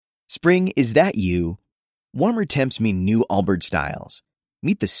Spring, is that you? Warmer temps mean new Allbirds styles.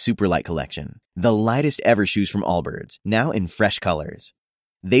 Meet the Superlight Collection, the lightest ever shoes from Allbirds, now in fresh colors.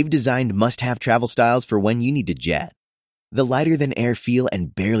 They've designed must-have travel styles for when you need to jet. The lighter-than-air feel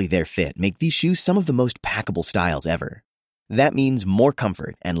and barely-there fit make these shoes some of the most packable styles ever. That means more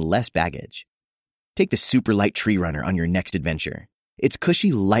comfort and less baggage. Take the Superlight Tree Runner on your next adventure. Its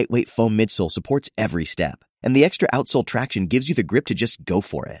cushy, lightweight foam midsole supports every step, and the extra outsole traction gives you the grip to just go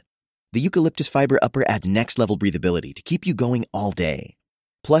for it. The eucalyptus fiber upper adds next-level breathability to keep you going all day.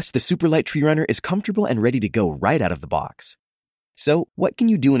 Plus, the Superlight Tree Runner is comfortable and ready to go right out of the box. So, what can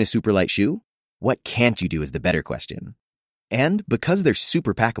you do in a Superlight shoe? What can't you do is the better question. And because they're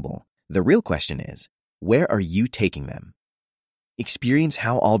super packable, the real question is, where are you taking them? Experience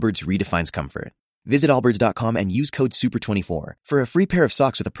how Allbirds redefines comfort. Visit allbirds.com and use code SUPER24 for a free pair of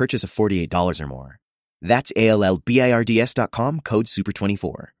socks with a purchase of $48 or more. That's ALLBIRDS.com, code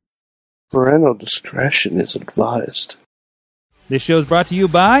SUPER24. Parental discretion is advised. This show is brought to you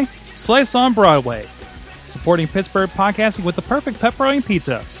by Slice on Broadway, supporting Pittsburgh podcasting with the perfect pepperoni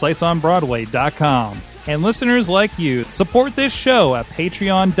pizza, sliceonbroadway.com. And listeners like you, support this show at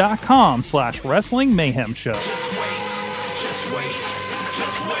patreon.com/Wrestling Mayhem Show. Just wait, just wait,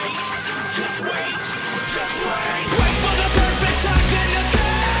 just wait, just wait, just wait. Wait for the perfect time, then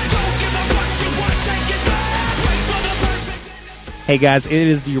attack. Don't give up what you want, take it back. Wait for the perfect. Hey guys, it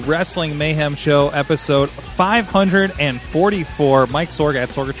is the Wrestling Mayhem Show, episode 544. Mike Sorg at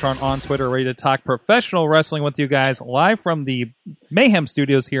Sorgatron on Twitter, ready to talk professional wrestling with you guys, live from the Mayhem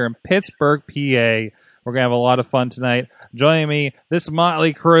Studios here in Pittsburgh, PA. We're going to have a lot of fun tonight. Joining me, this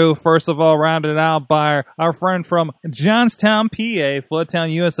motley crew, first of all, rounded out by our friend from Johnstown, PA,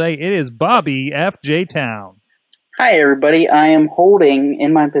 Floodtown, USA. It is Bobby F.J. Town. Hi, everybody. I am holding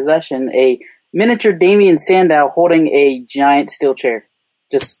in my possession a miniature Damian Sandow holding a giant steel chair.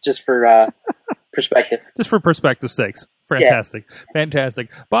 Just for perspective. Just for perspective's sakes. Fantastic. Yeah.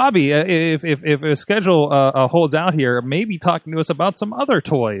 Fantastic. Bobby, if a schedule holds out here, maybe talking to us about some other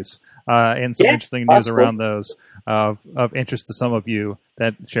toys. And some interesting news around those of interest to some of you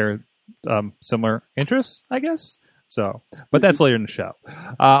that share similar interests, I guess. So, but that's later in the show.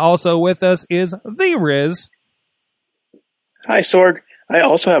 Also with us is the Riz. Hi, Sorg. I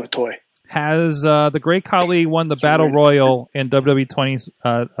also have a toy. Has the Great Khali won the Battle Royal in WWE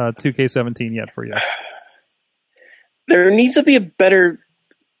 2K17 yet for you? There needs to be a better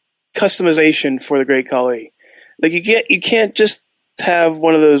customization for the Great Khali. Like you can't just have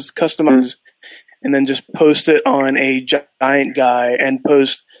one of those customized and then just post it on a giant guy and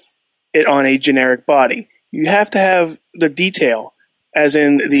post it on a generic body. You have to have the detail, as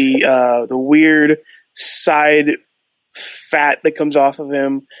in the weird side fat that comes off of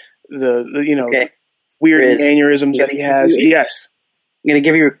him, the weird mannerisms that he has. Yes, I'm going to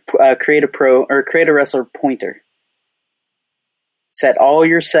give you a Create a Wrestler pointer. Set all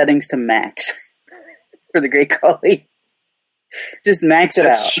your settings to max for the Great Khali. Just max it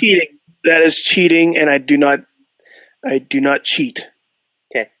out. That's cheating. That is cheating, and I do not cheat.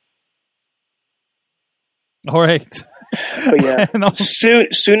 Okay. All right. But yeah,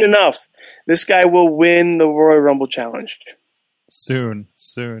 soon enough, this guy will win the Royal Rumble challenge. Soon,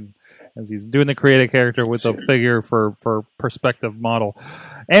 as he's doing the creative character with a figure for perspective model.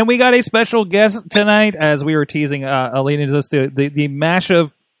 And we got a special guest tonight, as we were teasing, leading to this, the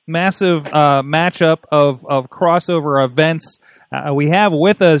massive matchup of crossover events. We have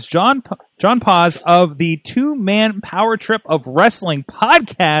with us John Paz of the Two-Man Power Trip of Wrestling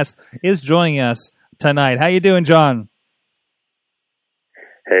podcast is joining us tonight. How you doing, John?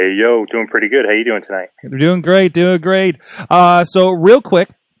 Hey, yo, doing pretty good. How you doing tonight? Doing great. So real quick,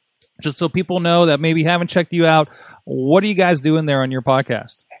 just so people know that maybe haven't checked you out, what are you guys doing there on your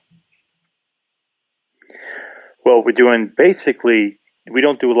podcast? Well, we're doing basically, we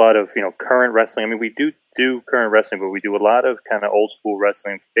don't do a lot of, current wrestling. I mean, we do current wrestling, but we do a lot of kind of old school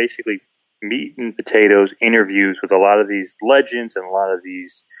wrestling, basically meat and potatoes interviews with a lot of these legends and a lot of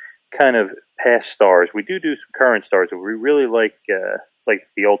these kind of past stars. We do some current stars, but we really like, it's like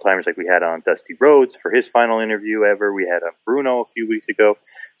the old timers, like we had on Dusty Rhodes for his final interview ever. We had on Bruno a few weeks ago.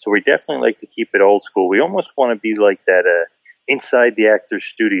 So we definitely like to keep it old school. We almost want to be like that inside the actor's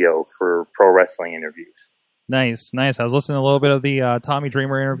studio for pro wrestling interviews. Nice. I was listening to a little bit of the Tommy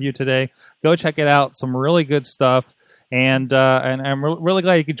Dreamer interview today. Go check it out. Some really good stuff. And I'm really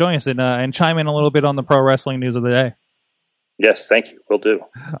glad you could join us and chime in a little bit on the pro wrestling news of the day. Yes, thank you. Will do.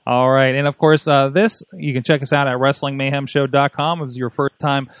 All right. And, of course, you can check us out at WrestlingMayhemShow.com. If it's your first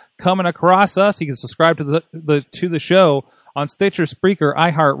time coming across us, you can subscribe to the show on Stitcher, Spreaker,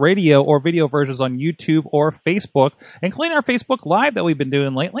 iHeartRadio, or video versions on YouTube or Facebook, including our Facebook Live that we've been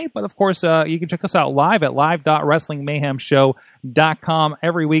doing lately. But of course, you can check us out live at live.wrestlingmayhemshow.com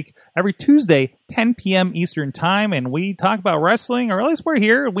every week, every Tuesday, 10 p.m. Eastern Time. And we talk about wrestling, or at least we're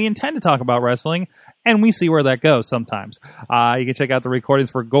here. We intend to talk about wrestling, and we see where that goes sometimes. You can check out the recordings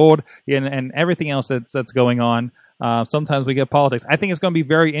for Gold and everything else that's going on. Sometimes we get politics. I think it's going to be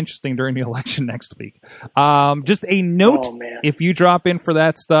very interesting during the election next week. Just a note, if you drop in for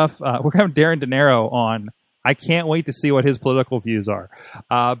that stuff, we're going to have Darren De Niro on. I can't wait to see what his political views are.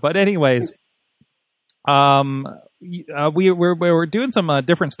 But anyways, we're doing some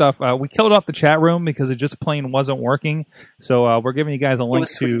different stuff. We killed off the chat room because it just plain wasn't working. So we're giving you guys a link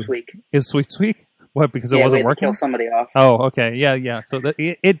to his Sweet Week. What? Because it wasn't working? Kill somebody off. Oh, okay. Yeah. So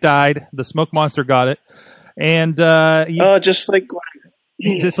it died. The smoke monster got it. And just like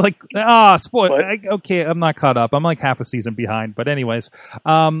spoil. Okay, I'm not caught up. I'm like half a season behind. But anyways,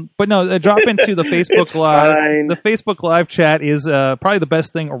 but no, drop into the Facebook Live. Fine. The Facebook Live chat is probably the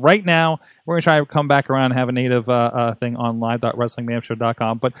best thing right now. We're gonna try to come back around and have a native thing on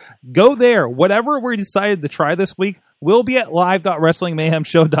live.wrestlingmayhemshow.com. But go there. Whatever we decided to try this week, we'll be at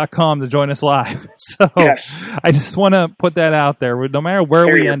live.wrestlingmayhemshow.com to join us live. So yes. I just want to put that out there. No matter where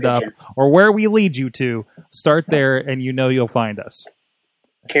we end up or where we lead you to, start there and you'll find us.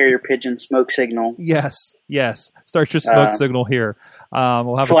 Carrier pigeon smoke signal. Yes. Start your smoke signal here.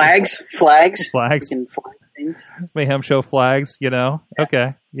 We'll have flags. Flag things. Mayhem Show flags. Yeah.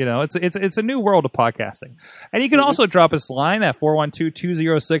 Okay. It's a new world of podcasting, and you can also drop us a line at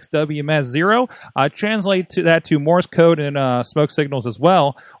 412-206-WMS0. Translate that to Morse code and smoke signals as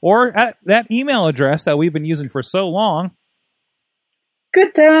well, or at that email address that we've been using for so long.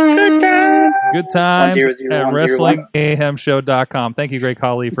 Good times at WrestlingMayhemShow.com. Thank you, Great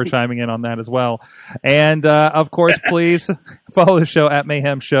Khali, for chiming in on that as well. And, of course, please follow the show at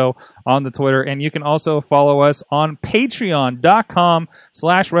Mayhem Show on the Twitter. And you can also follow us on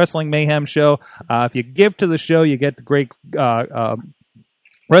Patreon.com/Wrestling Mayhem Show. If you give to the show, you get the great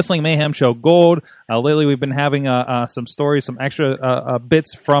Wrestling Mayhem Show Gold. Lately, we've been having some stories, some extra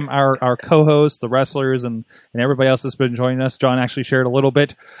bits from our co-hosts, the wrestlers, and everybody else that's been joining us. John actually shared a little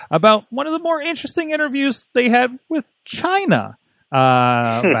bit about one of the more interesting interviews they had with China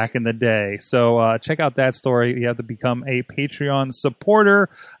back in the day. So check out that story. You have to become a Patreon supporter,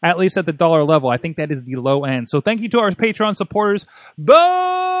 at least at the $1 level. I think that is the low end. So thank you to our Patreon supporters. Bo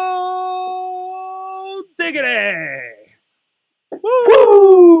Diggity!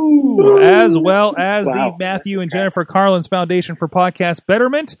 Woo! As well as the Matthew and Jennifer Carlin's Foundation for Podcast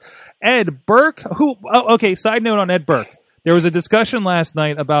Betterment, Ed Burke. Okay, side note on Ed Burke. There was a discussion last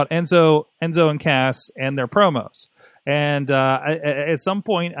night about Enzo and Cass and their promos. And at some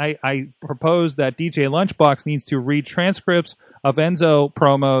point, I proposed that DJ Lunchbox needs to read transcripts of Enzo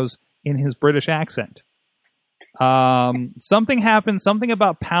promos in his British accent. Something happened, something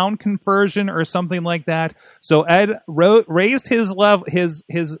about pound conversion or something like that. So Ed raised his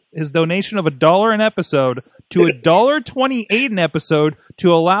donation of $1 an episode to $1.28 an episode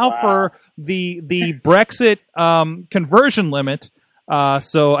to allow for the Brexit conversion limit.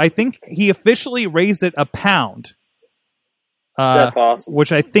 So I think he officially raised it £1. That's awesome.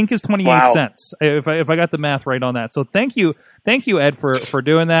 Which I think is 28 cents, if I got the math right on that. So thank you, Ed, for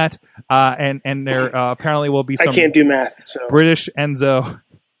doing that. And there apparently will be some. I can't do math, so British Enzo,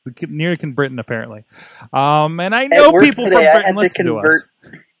 near Britain apparently. And I know people from Britain listen to us.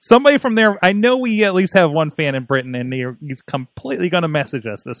 Somebody from there, I know we at least have one fan in Britain, and he's completely going to message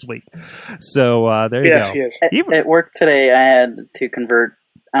us this week. So there you go. Yes. At work today, I had to convert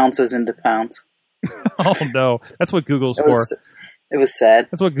ounces into pounds. Oh no, that's what Google's for. It was sad.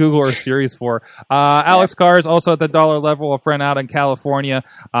 That's what Google or Siri's for. Alex Carr is also at the $1 level, a friend out in California.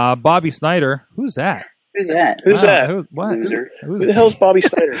 Bobby Snyder, who's that? Who's that? Who's that? What? Loser. Who the hell's Bobby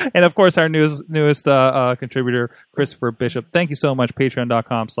Snyder? And of course, our newest contributor, Christopher Bishop. Thank you so much.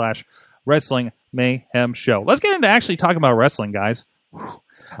 Patreon.com/Wrestling Mayhem Show. Let's get into actually talking about wrestling, guys.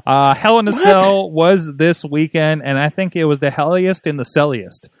 Hell in a Cell was this weekend, and I think it was the helliest and the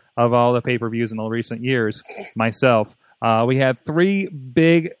selliest of all the pay-per-views in the recent years, myself. We had 3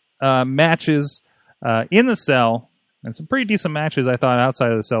 big matches in the cell, and some pretty decent matches, I thought,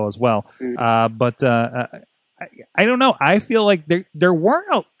 outside of the cell as well. But I don't know. I feel like there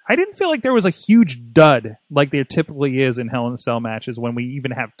weren't... I didn't feel like there was a huge dud like there typically is in Hell in a Cell matches when we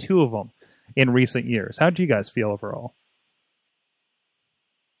even have 2 of them in recent years. How did you guys feel overall?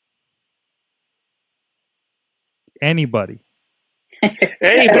 Anybody?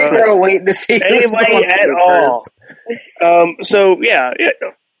 We're all waiting to see anybody at all. So yeah,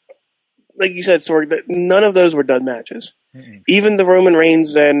 like you said, Sorg, that none of those were dud matches. Even the Roman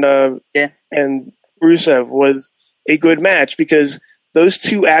Reigns and Rusev was a good match because those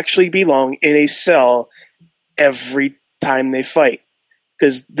two actually belong in a cell every time they fight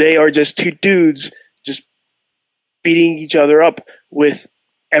because they are just two dudes just beating each other up with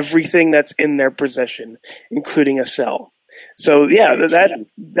everything that's in their possession, including a cell. So yeah,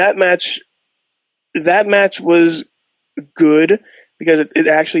 that match was good because it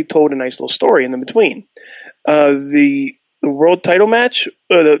actually told a nice little story in the between. The world title match,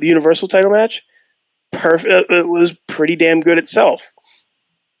 the Universal title match, it was pretty damn good itself.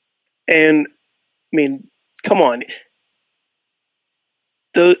 And I mean, come on,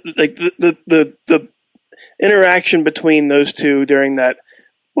 the interaction between those two during that,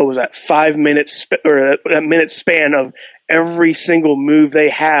 what was that, 5 minutes or a minute span of every single move they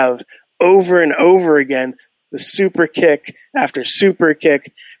have over and over again, the super kick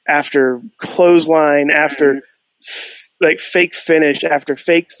after clothesline after like fake finish after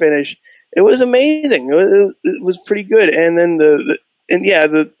fake finish. It was amazing. It was pretty good. And then the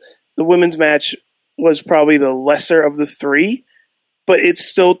women's match was probably the lesser of the three, but it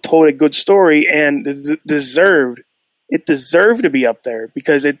still told a good story and deserved to be up there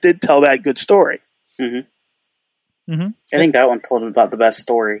because it did tell that good story. Mm-hmm. Mm-hmm. I think that one told about the best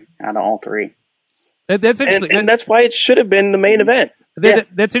story out of all three. That's interesting. And that's why it should have been the main event.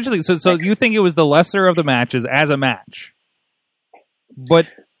 That's interesting. So you think it was the lesser of the matches as a match, but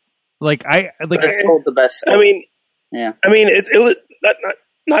I told the best story. I mean, it was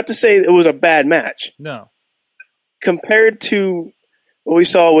not to say it was a bad match. No, compared to what we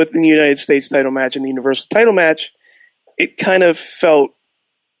saw with the United States title match and the Universal title match, it kind of felt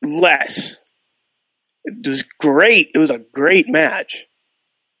less. It was great. It was a great match.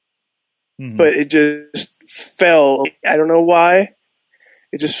 Mm-hmm. But it just felt, I don't know why,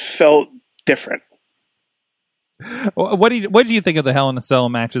 it just felt different. What do you think of the Hell in a Cell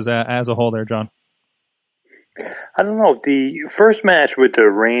matches as a whole there, John? I don't know. The first match with the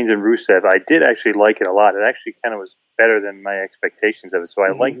Reigns and Rusev, I did actually like it a lot. It actually kind of was better than my expectations of it, so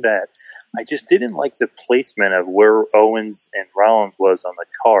I liked that. I just didn't like the placement of where Owens and Rollins was on the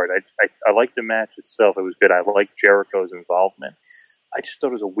card. I liked the match itself. It was good. I liked Jericho's involvement. I just thought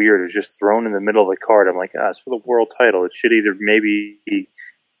it was weird. It was just thrown in the middle of the card. I'm like, it's for the world title. It should either maybe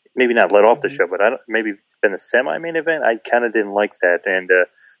not let off the show, but maybe been the semi-main event. I kind of didn't like that. And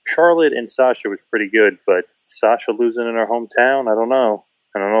Charlotte and Sasha was pretty good, but Sasha losing in her hometown, I don't know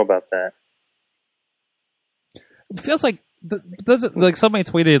about that. It feels like like somebody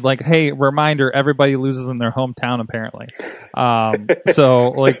tweeted like, "Hey, reminder: everybody loses in their hometown." Apparently,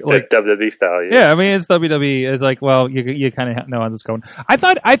 so like WWE style. Yeah, I mean it's WWE. It's like, well, you kind of know how this is going. I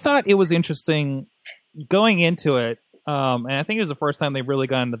thought it was interesting going into it, and I think it was the first time they really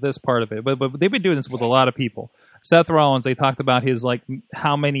got into this part of it. But they've been doing this with a lot of people. Seth Rollins, they talked about his like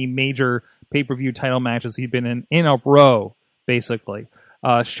how many major pay-per-view title matches he'd been in a row, basically.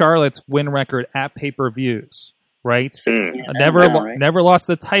 Charlotte's win record at pay-per-views. Right? Never lost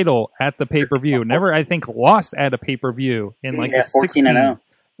the title at the pay-per-view. Never, I think, lost at a pay-per-view in like the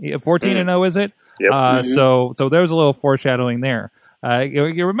 14-0. 14-0, is it? Yep. So there was a little foreshadowing there.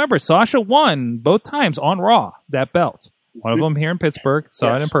 You remember, Sasha won both times on Raw, that belt. One of them here in Pittsburgh.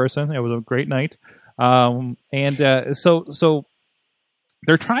 Saw it in person. It was a great night. So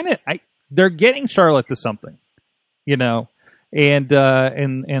they're trying to... they're getting Charlotte to something, and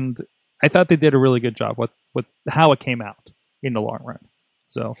I thought they did a really good job with how it came out in the long run.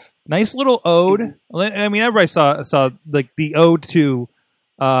 So nice little ode. I mean, everybody saw like the ode to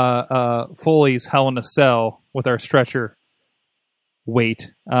Foley's Hell in a Cell with our stretcher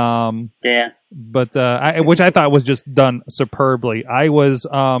weight. But which I thought was just done superbly. I was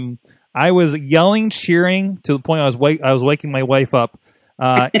yelling, cheering to the point I was waking my wife up.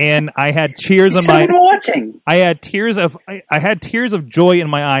 And I had tears in my watching. I had tears of joy in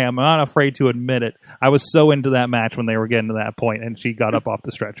my eye. I'm not afraid to admit it. I was so into that match when they were getting to that point, and she got up off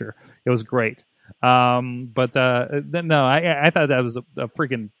the stretcher. It was great. I thought that was a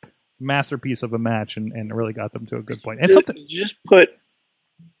freaking masterpiece of a match, and it really got them to a good point. And you just put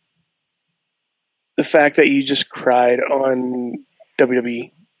the fact that you just cried on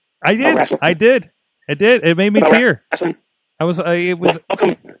WWE. I did. It made me tear. It was.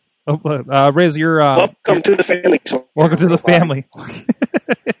 Welcome. Riz, you're. Welcome to the family. Welcome to the family.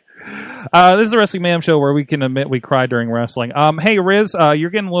 This is the Wrestling Mayhem Show where we can admit we cry during wrestling. Hey Riz, you're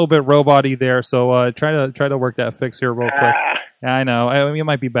getting a little bit robot-y there, so try to work that fix here real quick. Yeah, I know. You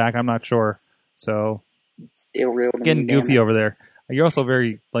might be back. I'm not sure. So still real. Getting goofy over there. You're also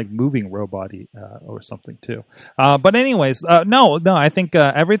very like moving robot-y or something too. But anyways, no. I think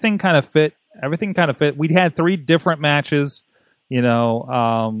everything kind of fit everything kind of fit. We'd had 3 different matches.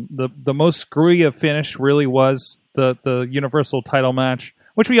 The most screwy of finish really was the Universal title match,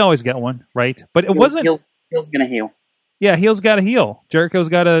 which we always get one, right? But it wasn't. Heel's gonna heel. Yeah, heel's got a heel. Jericho's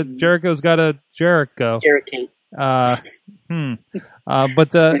got a Jericho. Jericho. But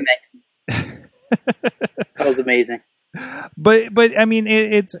that was amazing. But I mean,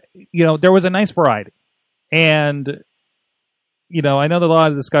 it's there was a nice variety, and I know that a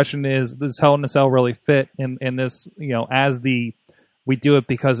lot of discussion is this Hell in a Cell really fit in this as we do it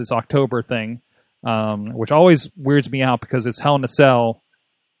because it's October thing, which always weirds me out because it's Hell in a Cell,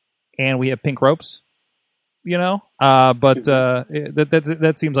 and we have pink ropes, but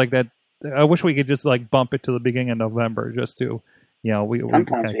that seems like that. I wish we could just bump it to the beginning of November just to,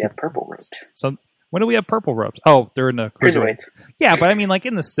 Sometimes we have purple ropes. When do we have purple ropes? Oh, they're in the cruiserweight. Yeah, but I mean,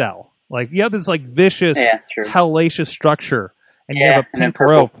 in the cell, you have this vicious, hellacious structure, and you have a pink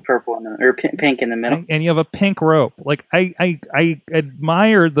rope, pink in the middle, and you have a pink rope. I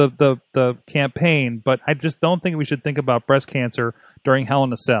admire the campaign, but I just don't think we should think about breast cancer during Hell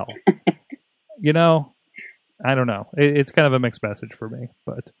in a Cell. I don't know. It's kind of a mixed message for me,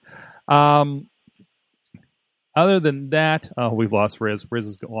 but. Other than that, we've lost Riz. Riz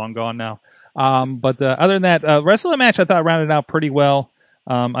is long gone now. But other than that, rest of the match I thought rounded out pretty well.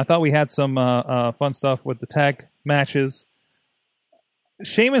 I thought we had some fun stuff with the tag matches.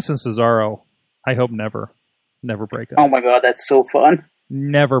 Sheamus and Cesaro, I hope never break up. Oh my god, that's so fun.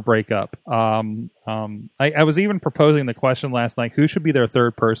 Never break up. I was even proposing the question last night: who should be their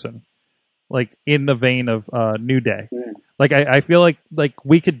third person? In the vein of New Day. I feel like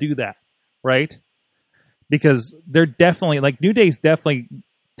we could do that, right? Because they're definitely New Day's definitely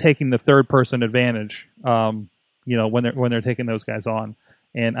taking the third person advantage. When they're taking those guys on,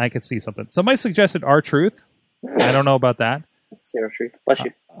 and I could see something. Somebody suggested R-Truth. I don't know about that. R-Truth. Bless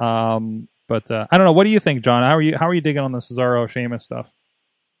you. But I don't know. What do you think, John? How are you digging on the Cesaro Sheamus stuff?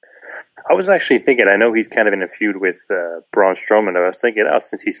 I was actually thinking. I know he's kind of in a feud with Braun Strowman. I was thinking,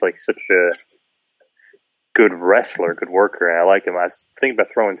 since he's such a good wrestler, good worker, and I like him. I was thinking about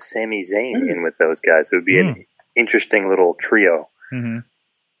throwing Sami Zayn in with those guys. It would be an interesting little trio. Mm-hmm.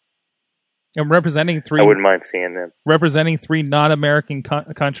 And representing 3, I wouldn't mind seeing them. Representing 3 non-American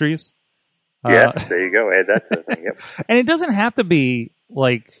countries. Yes, there you go. Add that to the thing. Yep. And it doesn't have to be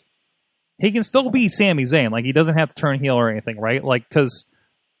he can still be Sami Zayn. He doesn't have to turn heel or anything, right? Because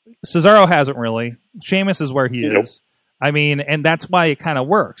Cesaro hasn't really. Sheamus is where he is. I mean, and that's why it kind of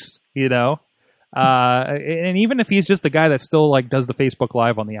works, and even if he's just the guy that still does the Facebook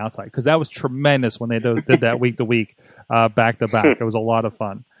Live on the outside, because that was tremendous when they did that week to week, back to back. It was a lot of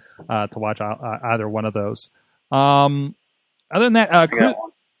fun to watch either one of those. Other than that,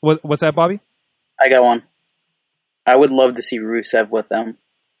 what's that, Bobby? I got one. I would love to see Rusev with them.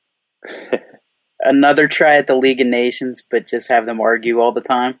 Another try at the League of Nations, but just have them argue all the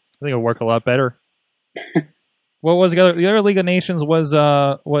time. I think it'll work a lot better. What was the other League of Nations was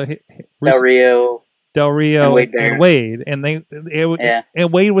Del Rio and Wade, and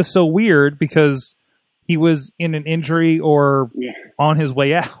and Wade was so weird because he was in an injury or on his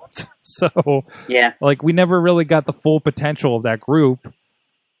way out, so we never really got the full potential of that group.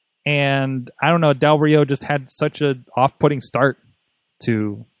 And I don't know, Del Rio just had such a off-putting start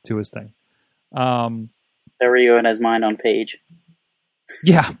to his thing. Del Rio and his mind on Paige.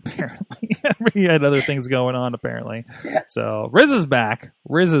 Yeah, apparently. He had other things going on, apparently. Yeah. So, Riz is back.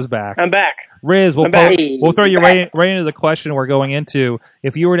 I'm back. Riz, we'll throw you right into the question we're going into.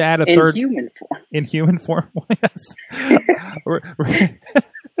 If you were to add a third... In human form? Yes.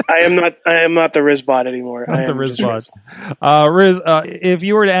 I am not the Riz bot anymore. Not the Riz bot. Riz, if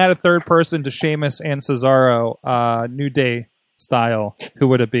you were to add a third person to Sheamus and Cesaro, New Day style, who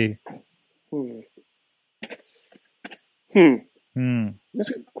would it be? That's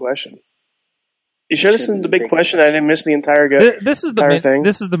a good question. You sure this is the big question? I didn't miss the entire This is thing.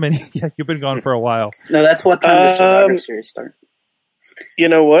 This is the mini. Yeah, you've been gone for a while. No, that's what time the Survivor Series start. You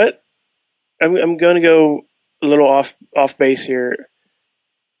know what? I'm going to go a little off base here.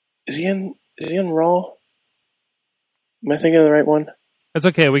 Is he in Raw? Am I thinking of the right one? It's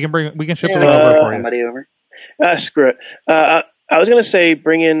okay. We can ship it over for you. Somebody over. Screw it. I was going to say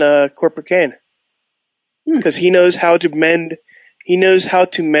bring in Corporate Kane because he knows how to mend. He knows how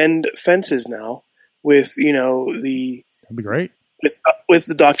to mend fences now with That'd be great. With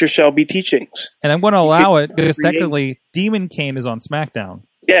the Dr. Shelby teachings. And I'm going to allow it because technically Demon Kane is on SmackDown.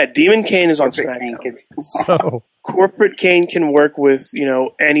 Yeah, Demon Kane is on SmackDown. So Corporate Kane can work with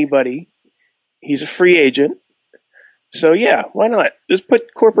anybody. He's a free agent. So yeah, why not? Just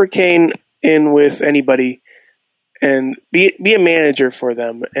put Corporate Kane in with anybody and be a manager for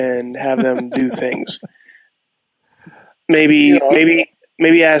them and have them do things. Maybe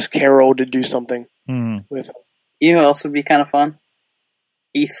ask Carol to do something with them. You know, else would be kind of fun.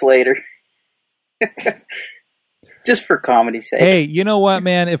 Heath Slater. Just for comedy's sake. Hey, you know what,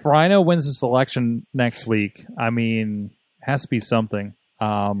 man? If Rhino wins this election next week, I mean, it has to be something.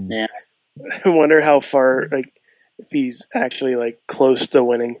 Yeah. I wonder how far, like, if he's actually like close to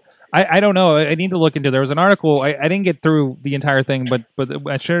winning. I don't know. I need to look into. There was an article. I didn't get through the entire thing, but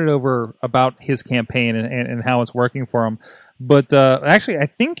I shared it over about his campaign and how it's working for him. But actually, I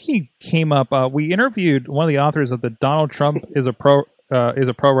think he came up. We interviewed one of the authors of the Donald Trump is a pro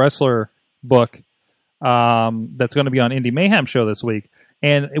wrestler book that's going to be on Indie Mayhem show this week,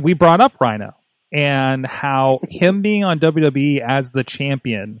 and we brought up Rhino and how him being on WWE as the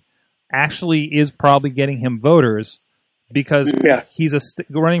champion actually is probably getting him voters because he's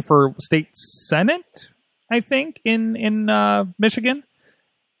running for state senate, I think, in Michigan.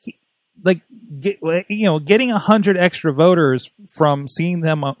 Getting 100 extra voters from seeing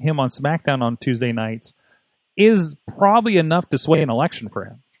him on SmackDown on Tuesday nights is probably enough to sway an election for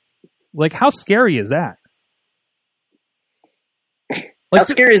him. Like, how scary is that? Like, how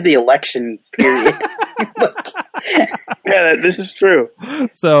scary is the election period? Yeah, this is true.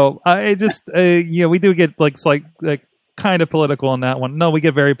 So I just, we do get like kind of political on that one. No, we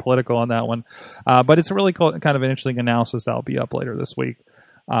get very political on that one. But it's really kind of an interesting analysis that'll be up later this week.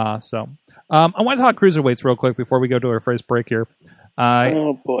 I want to talk cruiserweights real quick before we go to our first break here.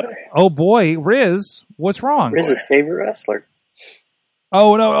 Oh boy, Riz, what's wrong? Riz's favorite wrestler.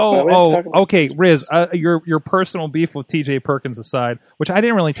 Oh no! Okay, Riz, your personal beef with T.J. Perkins aside, which I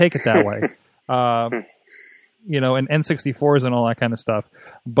didn't really take it that way. And N64s and all that kind of stuff.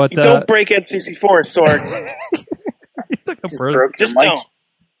 But you don't break N64, Sorg. Just don't.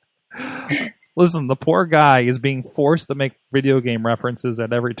 Listen, the poor guy is being forced to make video game references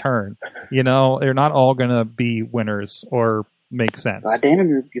at every turn. You know, they're not all going to be winners or make sense. God damn,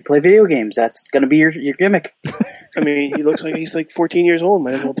 you play video games. That's going to be your gimmick. I mean, he looks like he's like 14 years old.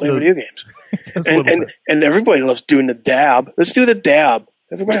 Might as well play video games. And everybody loves doing the dab. Let's do the dab.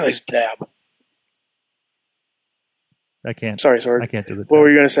 Everybody likes dab. I can't. Sorry, Sorg. I can't do the dab. What were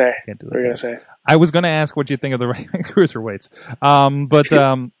you going to say? I can't do that. What were you going to say? I was going to ask what you think of the cruiserweights.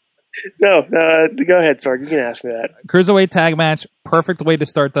 No, go ahead, Sorg. You can ask me that. Cruiserweight tag match, perfect way to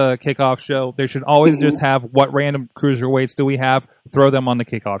start the kickoff show. They should always just have what random cruiserweights do we have? Throw them on the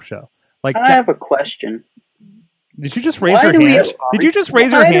kickoff show. Like, I have a question. Did you just raise your hand? Did you just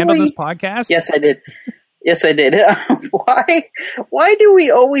raise your hand on this podcast? Yes, I did. Why do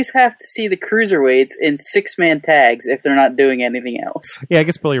we always have to see the cruiserweights in 6-man tags if they're not doing anything else? Yeah, I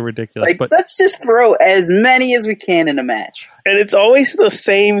guess it's really ridiculous. But let's just throw as many as we can in a match. And it's always the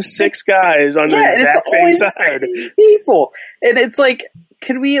same 6 guys on the exact same side. People. And it's like,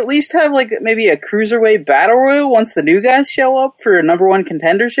 could we at least have like maybe a cruiserweight battle royal once the new guys show up for a number 1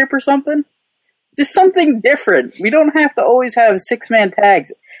 contendership or something? Just something different. We don't have to always have 6-man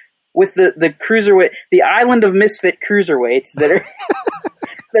tags with the cruiserweight, the island of misfit cruiserweights that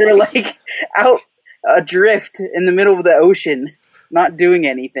are like out adrift in the middle of the ocean, not doing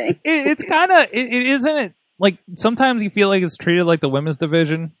anything. It's kind of, isn't it? Like, sometimes you feel like it's treated like the women's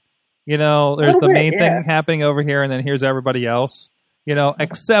division. You know, there's the main thing happening over here, and then here's everybody else. You know,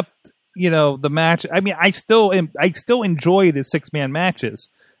 except, the match. I mean, I still enjoy the 6-man matches.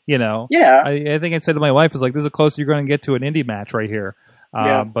 You know, I think I said to my wife, "Is like, this is the closest you're going to get to an indie match right here."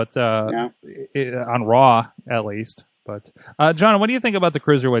 On Raw at least. But John, what do you think about the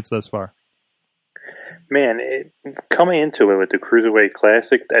cruiserweights thus far? Man, coming into it with the Cruiserweight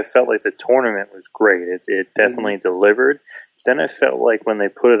Classic, I felt like the tournament was great. It definitely delivered. Then I felt like when they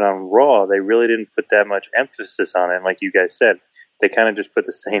put it on Raw, they really didn't put that much emphasis on it. And like you guys said, they kind of just put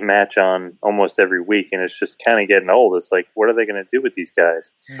the same match on almost every week, and it's just kind of getting old. It's like, what are they going to do with these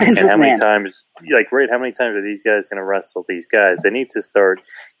guys? And how many times, how many times are these guys going to wrestle these guys? They need to start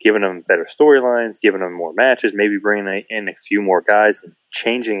giving them better storylines, giving them more matches, maybe bringing in a few more guys and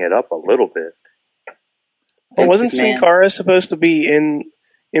changing it up a little bit. Well, wasn't Sin Cara supposed to be in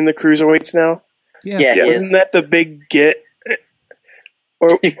the cruiserweights now? Yeah. Wasn't that the big get?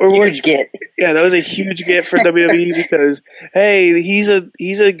 Or huge get. Yeah, that was a huge get for WWE because, hey, he's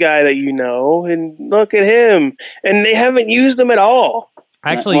a guy that you know, and look at him, and they haven't used him at all.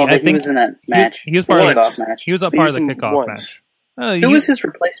 Actually, I think he was in that match. He was part of the kickoff match. He was a part of the kickoff match. Who was his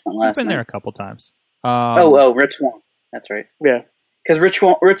replacement last night? He's been there a couple times. Rich Swann. That's right. Yeah. Because Rich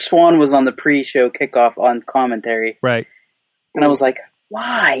Swann was on the pre-show kickoff on commentary. Right. And I was like,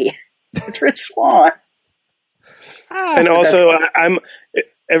 why? It's Rich Swann. And also,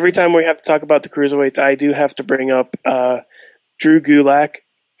 every time we have to talk about the cruiserweights, I do have to bring up Drew Gulak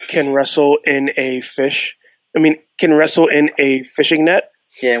can wrestle in a can wrestle in a fishing net.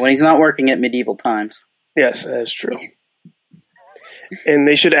 Yeah, when he's not working at medieval times. Yes, that is true. And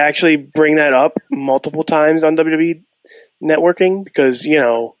they should actually bring that up multiple times on WWE Networking because,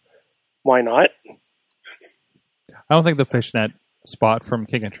 why not? I don't think the fishnet spot from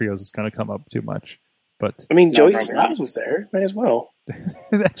King of Trios is going to come up too much. But Joey Styles was there. Might as well.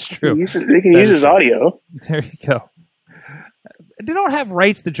 That's true. They can use his audio. There you go. They don't have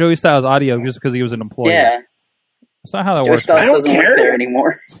rights to Joey Styles' audio just because he was an employee. Yeah. That's not how that Joey works. Styles doesn't work there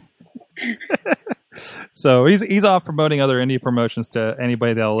anymore. So he's off promoting other indie promotions to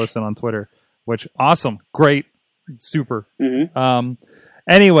anybody that'll listen on Twitter, which awesome, great, super. Mm-hmm.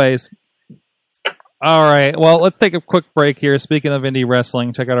 Anyways, all right. Well, let's take a quick break here. Speaking of indie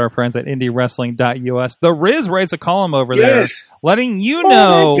wrestling, check out our friends at indiewrestling.us. The Riz writes a column over there letting you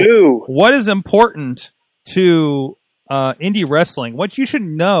know what is important to indie wrestling, what you should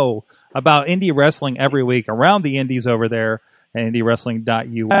know about indie wrestling every week around the indies over there at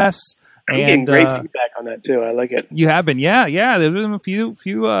indiewrestling.us. I'm getting great feedback on that too. I like it. You have been, yeah. There's been a few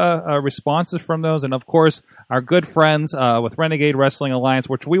responses from those, and of course, our good friends with Renegade Wrestling Alliance,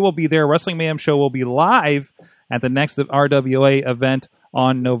 which we will be there. Wrestling Mayhem Show will be live at the next RWA event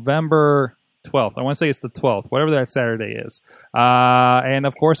on November 12th. I want to say it's the 12th, whatever that Saturday is. And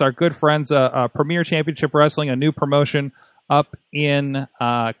of course, our good friends, Premier Championship Wrestling, a new promotion up in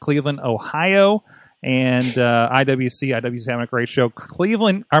Cleveland, Ohio. And IWC having a great show.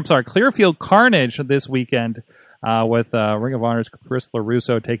 Clearfield Carnage this weekend with Ring of Honor's Chris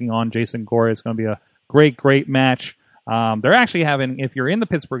LaRusso taking on Jason Gore. It's going to be a great match. They're actually having, if you're in the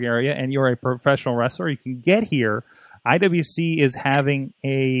Pittsburgh area and you're a professional wrestler, you can get here. IWC is having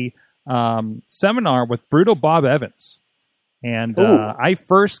a seminar with Brutal Bob Evans. And I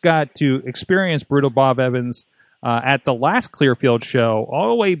first got to experience Brutal Bob Evans at the last Clearfield show, all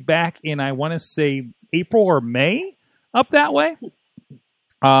the way back in, I want to say, April or May, up that way.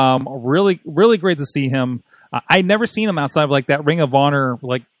 Really great to see him. I'd never seen him outside of like that Ring of Honor,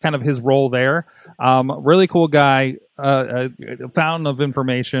 like kind of his role there. Really cool guy, fountain of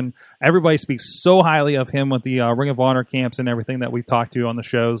information. Everybody speaks so highly of him with the Ring of Honor camps and everything that we've talked to on the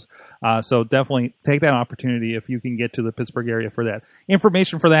shows. So definitely take that opportunity if you can get to the Pittsburgh area for that.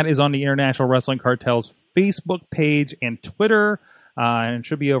 Information for that is on the International Wrestling Cartel's Facebook page and Twitter. And it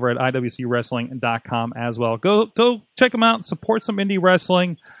should be over at iwcwrestling.com as well. Go check them out. Support some indie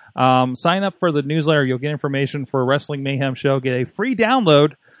wrestling. Sign up for the newsletter. You'll get information for Wrestling Mayhem Show. Get a free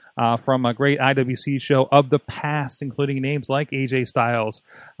download from a great IWC show of the past, including names like AJ Styles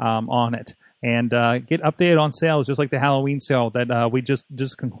on it. And get updated on sales, just like the Halloween sale that we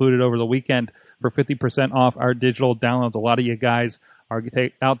just concluded over the weekend for 50% off our digital downloads. A lot of you guys are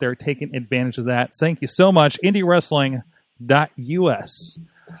out there taking advantage of that. Thank you so much. IndieWrestling.us.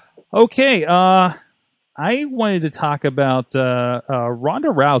 Okay, I wanted to talk about Ronda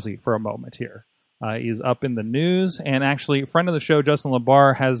Rousey for a moment here. He's up in the news, and actually, a friend of the show, Justin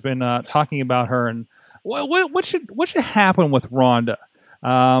LaBar, has been talking about her and what should happen with Ronda.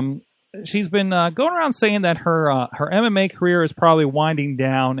 She's been going around saying that her MMA career is probably winding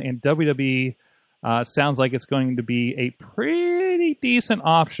down, and WWE sounds like it's going to be a pretty decent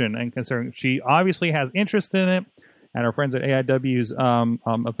option. And considering she obviously has interest in it, and our friends at AIW's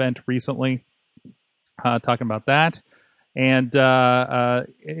event recently. Talking about that, and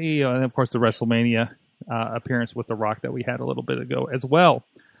and of course the WrestleMania appearance with The Rock that we had a little bit ago as well.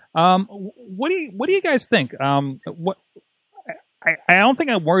 What do you guys think? I don't think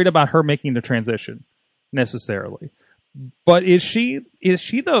I'm worried about her making the transition necessarily, but is she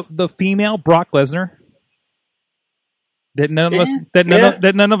the female Brock Lesnar that none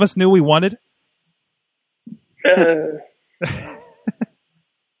of us knew we wanted?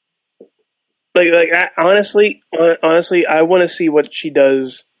 Honestly, I want to see what she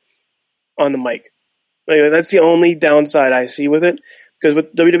does on the mic. That's the only downside I see with it. Because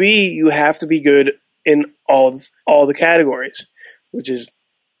with WWE, you have to be good in all the categories,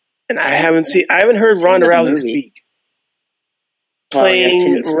 and I haven't heard Ronda Rousey speak.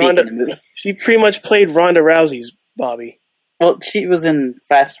 She pretty much played Ronda Rousey's Bobby. Well, she was in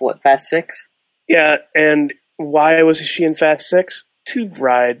Fast 6? Yeah, and why was she in Fast 6? To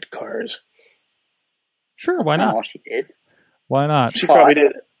ride cars. Sure, why not? Oh, she did. Why not? She probably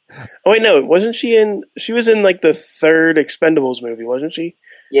did. Oh wait, no, wasn't she in? She was in like the third Expendables movie, wasn't she?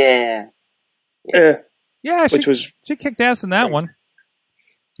 Yeah. Yeah, she kicked ass in that one.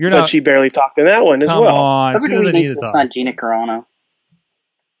 But she barely talked in that one as well. Come on, WWE needs to sign Gina Carano.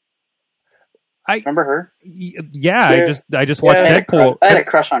 Remember her? Yeah, I just watched Deadpool. I had a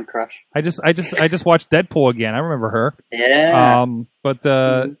crush on Crush. I just watched Deadpool again. I remember her. Yeah.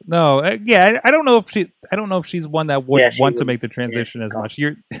 No, I don't know if she's one that would want to make the transition as much.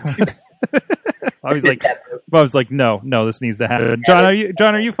 I was like, no, this needs to happen. John,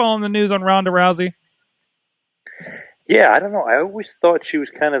 are you following the news on Ronda Rousey? Yeah, I don't know. I always thought she was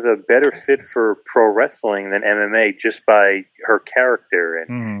kind of a better fit for pro wrestling than MMA just by her character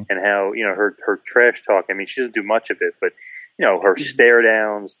and how, her trash talk. I mean, she doesn't do much of it, but, her stare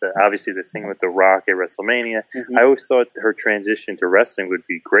downs, obviously the thing with The Rock at WrestleMania. Mm-hmm. I always thought her transition to wrestling would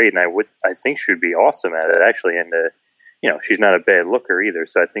be great, and I think she would be awesome at it, actually. And, she's not a bad looker either,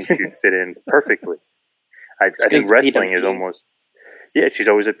 so I think she'd fit in perfectly. I think wrestling is almost... Yeah, she's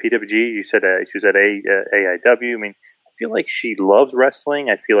always at PWG. You said she was at AIW. I mean, I feel like she loves wrestling.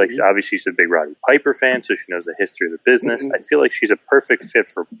 I feel like obviously she's a big Roddy Piper fan, so she knows the history of the business. I feel like she's a perfect fit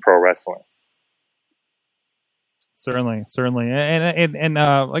for pro wrestling. Certainly. And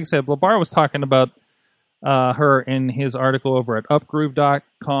like I said, Labar was talking about her in his article over at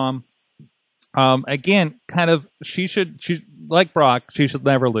upgroove.com. Again, kind of, she like Brock, she should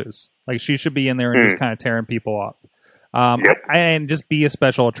never lose. Like, she should be in there and just kind of tearing people up. And just be a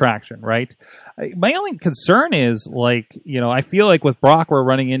special attraction, right? My only concern is, I feel like with Brock, we're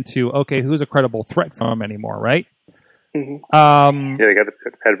running into, okay, who's a credible threat from him anymore, right? Mm-hmm. They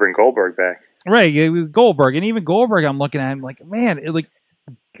had to bring Goldberg back. Right, Goldberg. And even Goldberg, I'm looking at him like, man,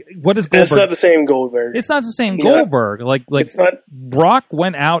 what is Goldberg? It's not the same Goldberg. It's not the same Goldberg. Like it's not. Brock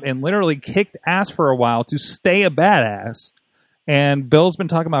went out and literally kicked ass for a while to stay a badass. And Bill's been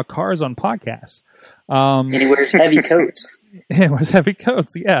talking about cars on podcasts. And he wears heavy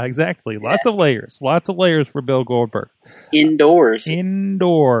coats. Yeah, exactly. Lots of layers for Bill Goldberg. Indoors. On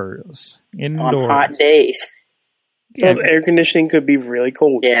hot days. Yeah. Well, air conditioning could be really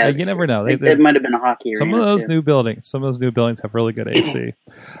cold. Yeah, you never know. It might have been a hockey arena. Some of those new buildings have really good AC.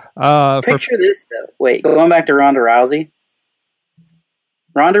 Picture this though. Wait, going back to Ronda Rousey.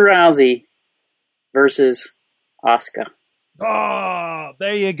 Ronda Rousey versus Asuka. Oh,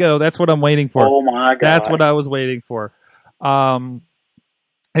 there you go. That's what I'm waiting for. Oh my god. That's what I was waiting for.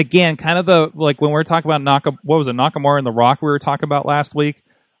 Again, kind of when we were talking about Nakamura and The Rock we were talking about last week,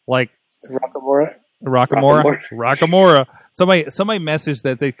 Rockamora. Somebody messaged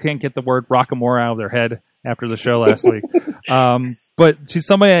that they can't get the word Rockamora out of their head after the show last week. But she's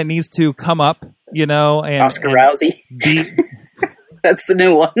somebody that needs to come up, and Oscar Rousey. That's the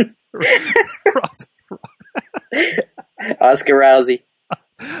new one. Oscar Rousey.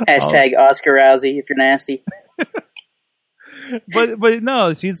 Hashtag Oscar Rousey if you're nasty. But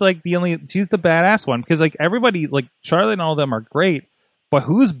no, she's she's the badass one because everybody Charlotte and all of them are great, but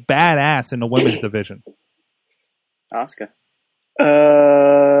who's badass in the women's division? Oscar.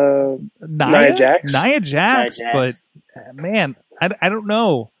 Nia Jax. Nia Jax, but man, I don't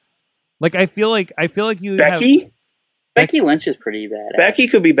know. I feel like you Becky. Have, Becky Lynch is pretty badass. Becky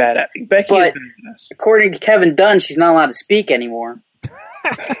could be badass. Becky is badass. According to Kevin Dunn, she's not allowed to speak anymore.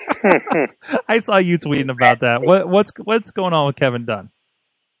 I saw you tweeting about that. What's going on with Kevin Dunn?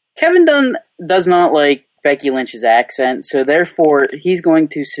 Kevin Dunn does not like Becky Lynch's accent, so therefore he's going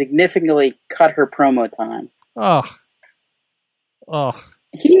to significantly cut her promo time. Oh.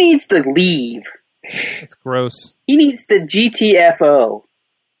 He needs to leave. It's gross. He needs to GTFO.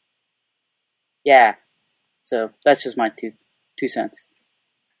 Yeah. So that's just my two cents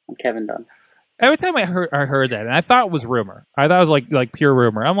on Kevin Dunn. Every time I heard that, and I thought it was rumor. I thought it was like pure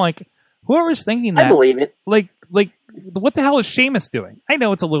rumor. I'm like, whoever's thinking that, I believe it. What the hell is Sheamus doing? I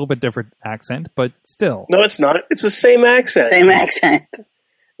know it's a little bit different accent, but still. No, it's not. It's the same accent.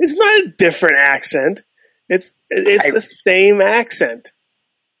 It's not a different accent. It's the same accent.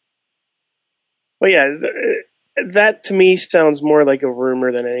 Well, yeah, that to me sounds more like a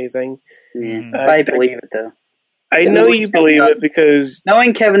rumor than anything. Yeah, I believe it though. I know you believe it because...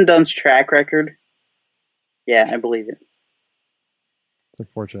 Knowing Kevin Dunn's track record, yeah, I believe it. It's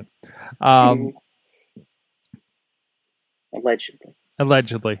unfortunate. Allegedly. But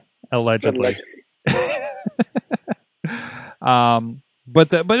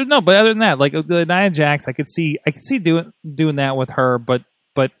other than that, the Nia Jax, I could see doing that with her, but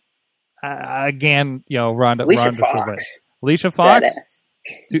again, Ronda Alicia Fox, crazy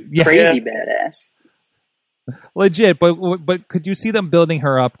badass. Legit, but could you see them building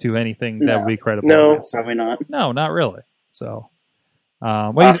her up to anything that would be credible? No, probably not. No, not really. So,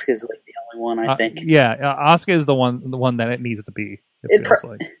 Asuka's the only one I think. Yeah, Asuka is the one that it needs to be.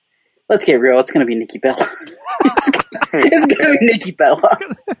 Let's get real. It's going to be Nikki Bella. It's going to be Nikki Bella.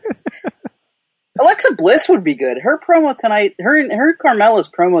 Alexa Bliss would be good. Her promo tonight, her Carmella's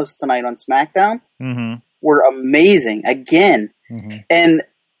promos tonight on SmackDown were amazing again. And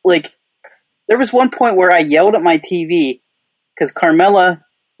like, there was one point where I yelled at my TV because Carmella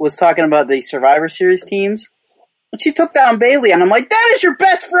was talking about the Survivor Series teams, and she took down Bayley, and I'm like, "That is your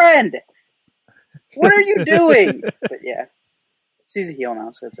best friend. What are you doing?" But yeah, she's a heel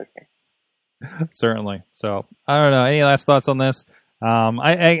now, so it's okay. Certainly. So I don't know. Any last thoughts on this?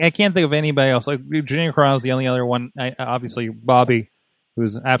 I can't think of anybody else. Like Virginia Crown is the only other one. Obviously, Bobby,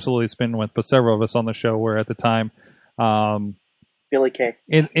 who's absolutely spinning with, but several of us on the show were at the time. Billy Kay.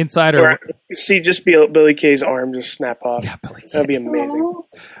 Insider. Or, see, just Billy Kay's arm just snap off. Yeah, Billy Kay. That'd be amazing.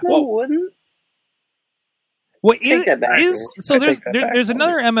 No, it wouldn't. Well, Take that back. there's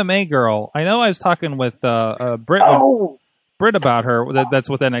another MMA girl. I know I was talking with Britt. Oh, Britt about her. That's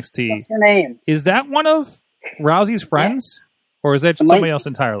with NXT. what's her name? Is that one of Rousey's friends, or is that somebody else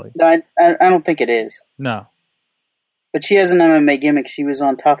entirely? No, I don't think it is. No. But she has an MMA gimmick. She was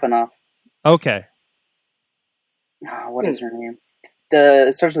on Tough Enough. Okay. What is her name?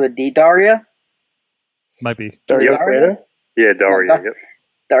 It starts with a D. Daria? Might be. Daria Cueto? Yeah, Daria. Yep.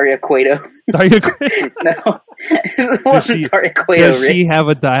 Daria Cueto. Daria Cueto. No. It wasn't Daria Cueto. Does she have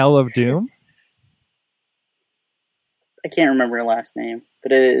a Dial of Doom? I can't remember her last name,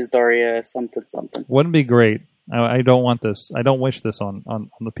 but it is Daria something. Wouldn't be great. I don't want this. I don't wish this on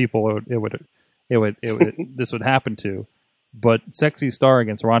the people it would this would happen to. But Sexy Star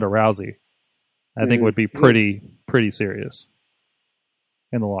against Ronda Rousey, I think would be pretty serious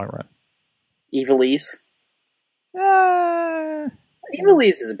in the long run. Evilise.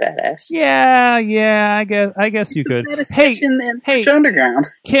 Evilise is a badass. Yeah. I guess you could. Hey, Lucha Underground.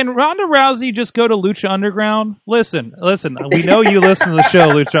 Can Ronda Rousey just go to Lucha Underground? Listen. We know you listen to the show,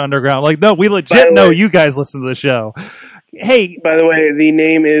 Lucha Underground. Like, no, we legit know you guys listen to the show. Hey, by the way, the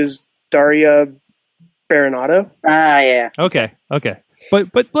name is Daria Baronato. Yeah. Okay.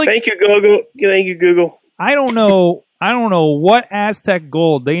 But like, thank you, Google. I don't know what Aztec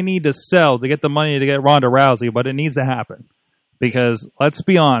gold they need to sell to get the money to get Ronda Rousey, but it needs to happen. Because, let's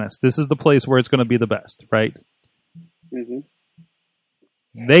be honest, this is the place where it's going to be the best, right? Mm-hmm.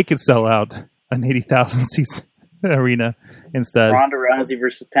 They could sell out an 80,000 seats arena instead. Ronda Rousey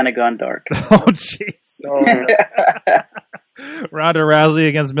versus Pentagon Dark. Oh, jeez. Ronda Rousey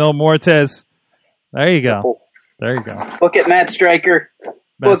against Mil Muertes. There you go. Book it, Matt Stryker.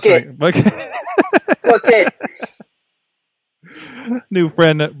 Book it. New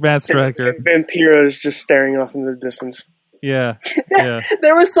friend, Matt Stryker. Vampiro is just staring off in the distance. Yeah.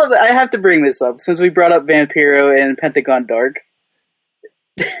 There was something, I have to bring this up, since we brought up Vampiro and Pentagon Dark.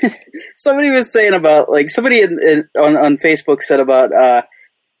 Somebody was saying about, like, somebody on Facebook said about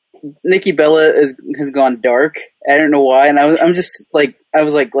Nikki Bella has gone dark. I don't know why, and I'm just like, I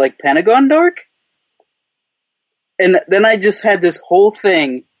was like Pentagon Dark? And then I just had this whole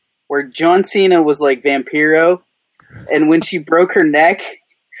thing where John Cena was like Vampiro, and when she broke her neck,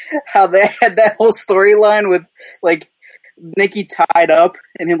 how they had that whole storyline with, like, Nikki tied up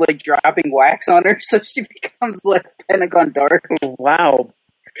and him, like, dropping wax on her, so she becomes, like, Pentagon Dark. Wow.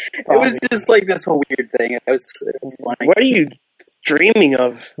 It was just, like, this whole weird thing. It was funny. What are you dreaming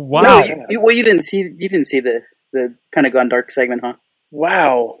of? Wow. No, you didn't see the Pentagon Dark segment, huh?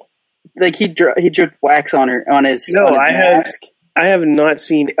 Wow. Like, he dripped wax on his mask. I have not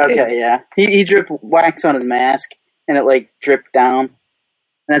seen it. Okay, yeah. He dripped wax on his mask, and it, like, dripped down.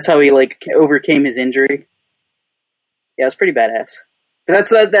 And that's how he, like, overcame his injury. Yeah, it's pretty badass. But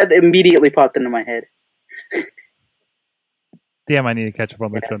that immediately popped into my head. Damn, I need to catch up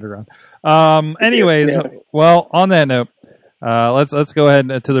on Lucha Underground. Anyways, well, on that note, let's go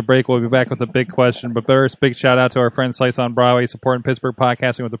ahead to the break. We'll be back with a big question. But first, big shout out to our friend Slice on Broadway, supporting Pittsburgh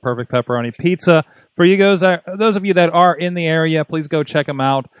podcasting with the perfect pepperoni pizza. For you guys, those of you that are in the area, please go check them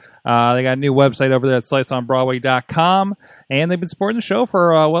out. They got a new website over there at sliceonbroadway.com, and they've been supporting the show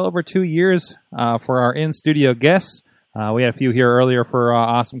for well over 2 years for our in-studio guests. We had a few here earlier for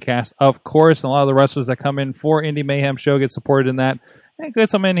Awesome Cast, of course, and a lot of the wrestlers that come in for Indie Mayhem show get supported in that. And it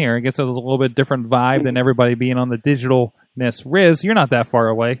gets them in here. It gets us a little bit different vibe than everybody being on the digitalness. Riz, you're not that far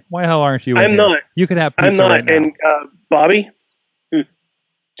away. Why the hell aren't you in I'm here? not. You could have pizza I'm not. right now. And Bobby,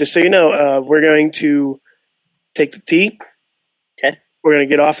 just so you know, we're going to take the T. Okay. We're going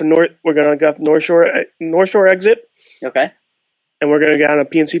to get off we're going to go up North Shore exit. Okay. And we're going to go down to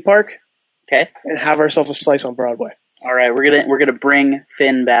PNC Park. Okay. And have ourselves a slice on Broadway. All right, we're gonna bring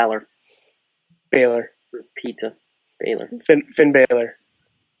Finn Balor. Baylor. Pizza. Baylor. Finn Baylor.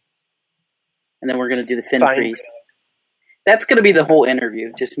 And then we're gonna do the Finn freeze. That's gonna be the whole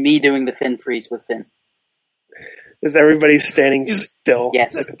interview. Just me doing the Finn freeze with Finn. Is everybody standing still.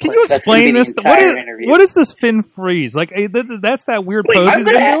 Yes. Can you That's gonna be explain the this? entire interview. What is this Finn freeze? Like, that's that weird Wait, pose I'm he's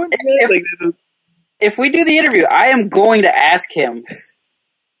gonna been ask- doing? If we do the interview, I am going to ask him,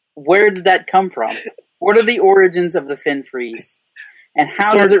 where did that come from? What are the origins of the Finn freeze? And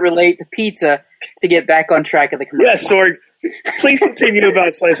how does it relate to pizza to get back on track of the commercial? Yeah, Sorg, please continue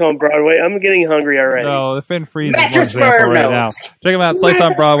about Slice on Broadway. I'm getting hungry already. No, the Finn freeze is one Mattress example Firm right notes. now. Check him out, Slice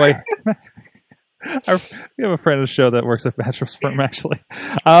on Broadway. We have a friend of the show that works at Mattress Firm, actually.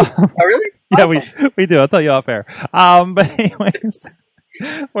 Oh, really? Yeah, Awesome. we do. I'll tell you off air. But anyways,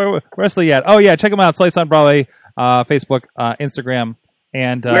 where Wesley at? Oh yeah, check them out. Slice on Broadway, Facebook, Instagram,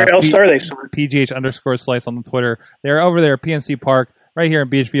 and Where else are they, Sorg? PGH_Slice on the Twitter. They're over there at PNC Park, right here in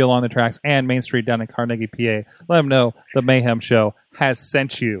Beachview along the tracks, and Main Street down in Carnegie, PA. Let them know the Mayhem Show has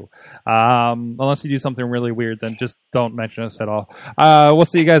sent you. Unless you do something really weird, then just don't mention us at all. We'll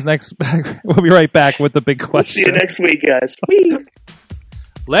see you guys next. We'll be right back with the big question. See you next week, guys. Whee!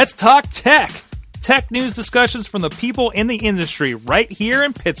 Let's talk tech. Tech news discussions from the people in the industry right here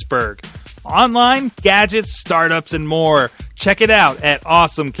in Pittsburgh. Online, gadgets, startups, and more. Check it out at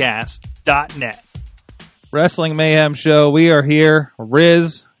awesomecast.net. Wrestling Mayhem Show. We are here.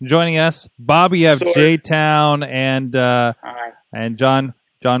 Riz joining us. Bobby F. Sorg. J-Town and Hi. John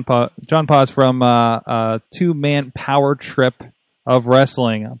Paz from Two-Man Power Trip of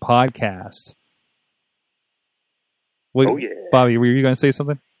Wrestling podcast. Oh, yeah. Bobby, were you going to say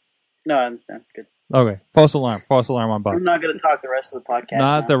something? No, I'm good. Okay. False alarm on Bobby. I'm not going to talk the rest of the podcast.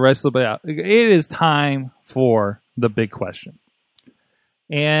 Not now. the rest of it. It is time for the big question.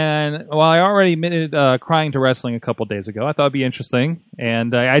 And while I already admitted crying to wrestling a couple days ago, I thought it'd be interesting,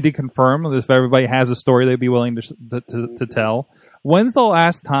 and I did confirm that if everybody has a story they'd be willing to tell. When's the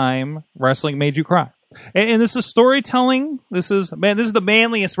last time wrestling made you cry? And this is storytelling. This is the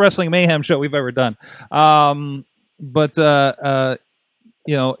manliest Wrestling Mayhem show we've ever done.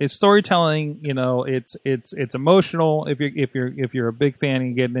 It's storytelling. It's emotional. If you're a big fan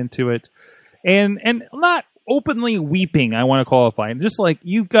and getting into it, and not openly weeping, I want to qualify, and just like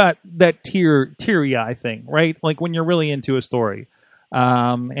you got that teary eye thing, right? Like when you're really into a story.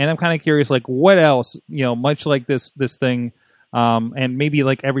 And I'm kind of curious, like what else, much like this thing, and maybe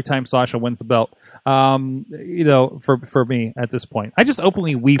like every time Sasha wins the belt, for me at this point, I just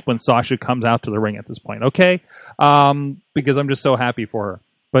openly weep when Sasha comes out to the ring at this point. Okay. Because I'm just so happy for her.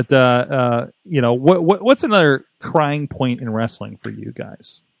 But, what's another crying point in wrestling for you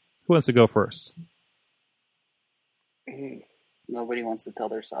guys? Who wants to go first? Nobody wants to tell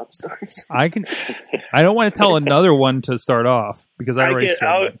their sob stories. I don't want to tell another one to start off because I already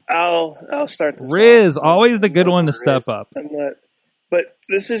started. I'll start this. Riz, always the good one to step up. I'm not, but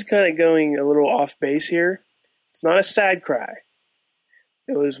this is kind of going a little off base here. It's not a sad cry.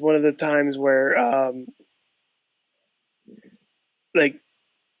 It was one of the times where, like,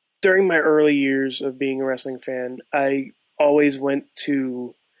 during my early years of being a wrestling fan, I always went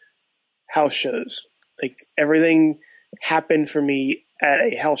to house shows. Like, everything happened for me at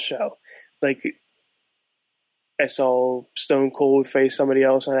a house show. Like, I saw Stone Cold face somebody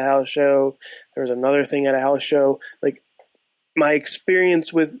else at a house show. There was another thing at a house show. Like, my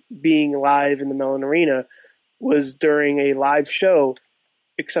experience with being live in the Mellon Arena was during a live show,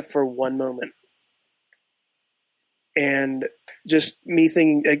 except for one moment. And just me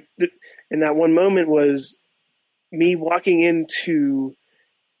thinking, like, and that one moment was me walking into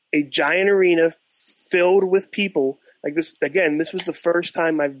a giant arena filled with people. Like this, again, this was the first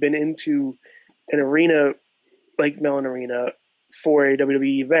time I've been into an arena like Mellon Arena for a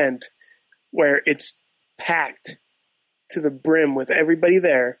WWE event where it's packed to the brim with everybody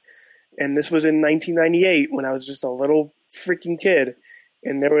there. And this was in 1998 when I was just a little freaking kid.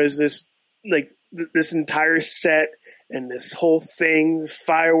 And there was this, like, this entire set and this whole thing,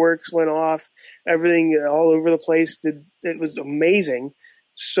 fireworks went off, everything all over the place. It was amazing.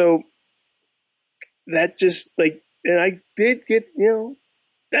 So that just, like, and I did get,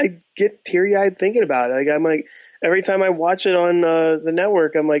 I get teary-eyed thinking about it. Like, I'm like, every time I watch it on the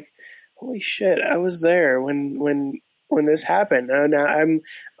network, I'm like, holy shit, I was there when this happened. And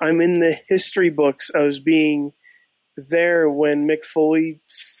I'm in the history books of being there when Mick Foley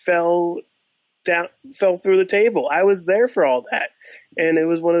fell through the table. I was there for all that. And it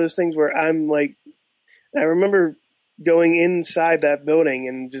was one of those things where I'm like, I remember going inside that building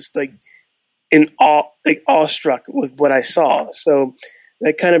and just like awestruck with what I saw. So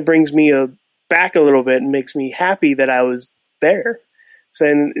that kind of brings me back a little bit and makes me happy that I was there. So,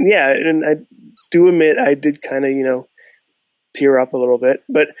 and I do admit I did kind of, tear up a little bit,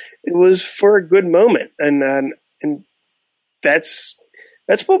 but it was for a good moment. And that's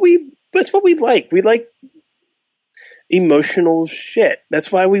what we like. We like, emotional shit.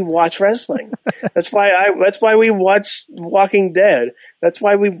 That's why we watch wrestling. That's why we watch Walking Dead. That's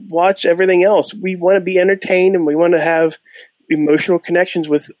why we watch everything else. We want to be entertained, and we want to have emotional connections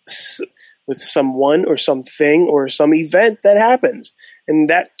with someone or something or some event that happens. And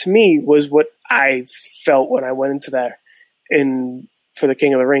that, to me, was what I felt when I went into that for the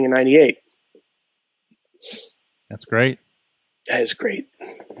King of the Ring in '98. That's great. That is great.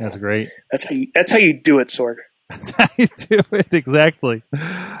 That's great. That's how you do it, Sorg. That's how you do it, exactly.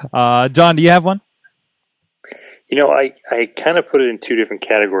 John, do you have one? I kind of put it in two different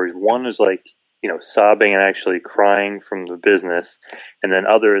categories. One is like, sobbing and actually crying from the business. And then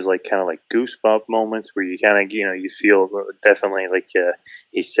other is like kind of like goosebump moments where you kind of, you feel definitely like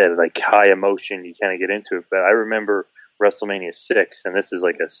he said, like high emotion, you kind of get into it. But I remember WrestleMania 6, and this is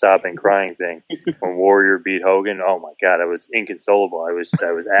like a sobbing, crying thing. When Warrior beat Hogan, oh my God, I was inconsolable. I was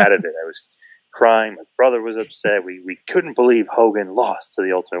out of it. I was crying. My brother was upset. We couldn't believe Hogan lost to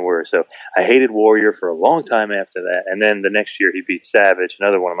the Ultimate Warrior. So I hated Warrior for a long time after that. And then the next year he beat Savage,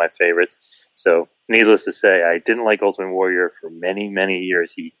 another one of my favorites. So needless to say, I didn't like Ultimate Warrior for many, many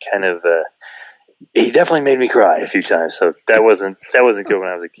years. He kind of he definitely made me cry a few times. So that wasn't good when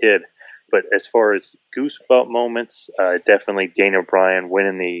I was a kid. But as far as goosebump moments, definitely Daniel Bryan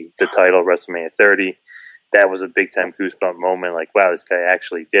winning the title at WrestleMania 30. That was a big time goosebump moment. Like, wow, this guy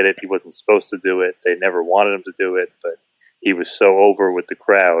actually did it. He wasn't supposed to do it. They never wanted him to do it, but he was so over with the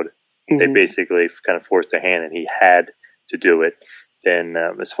crowd. Mm-hmm. They basically kind of forced their hand, and he had to do it. Then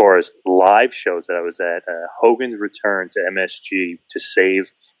as far as live shows that I was at, Hogan's return to MSG to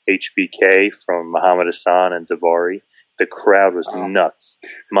save HBK from Muhammad Hassan and Daivari. The crowd was nuts.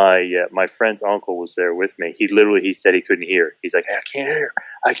 My friend's uncle was there with me. He said he couldn't hear. He's like, I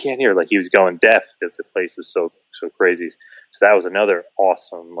can't hear. Like he was going deaf because the place was so crazy. So that was another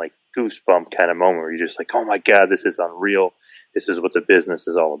awesome, like goosebump kind of moment where you're just like, oh my God, this is unreal. This is what the business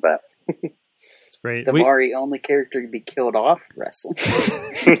is all about. It's great. Daivari, only character to be killed off wrestling.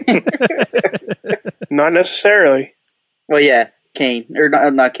 Not necessarily. Well, yeah, Kane or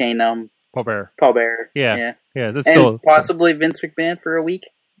not Kane. Paul Bearer. Paul Bearer. Yeah. That's and still possibly Vince McMahon for a week.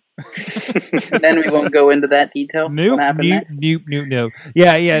 Then we won't go into that detail. Nope.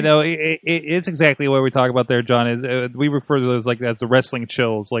 Yeah. No, it's exactly what we're talking about there, John. Is we refer to those like as the wrestling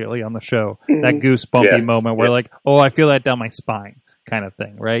chills lately on the show. Mm-hmm. That goosebumpy moment where like, oh, I feel that down my spine, kind of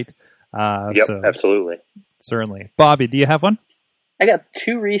thing, right? Yep, so, absolutely, certainly. Bobby, do you have one? I got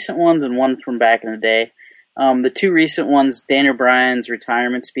two recent ones and one from back in the day. The two recent ones, Daniel Bryan's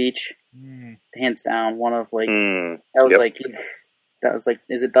retirement speech, hands down, one of like that was like,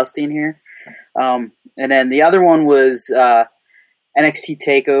 is it Dusty in here? And then the other one was NXT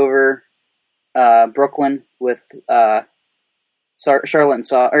Takeover, Brooklyn with Charlotte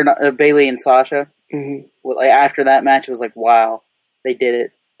and Bayley and Sasha. Mm-hmm. Well, like after that match, it was like, wow, they did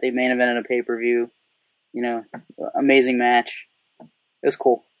it. They main evented a pay-per-view. Amazing match. It was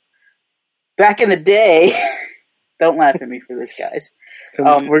cool. Back in the day, don't laugh at me for this, guys.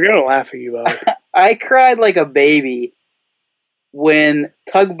 We're going to laugh at you, Bob. I cried like a baby when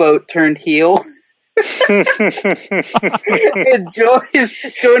Tugboat turned heel. And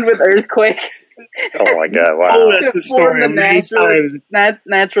joined with Earthquake. Oh my God, wow. Oh, that's the story.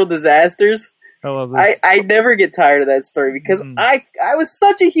 Natural disasters. I love this. I never get tired of that story because I was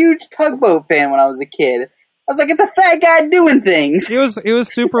such a huge Tugboat fan when I was a kid. I was like, it's a fat guy doing things. He was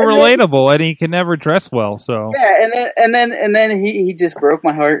super relatable, and he can never dress well. So yeah, and then he just broke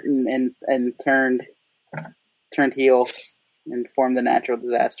my heart and turned heel and formed the Natural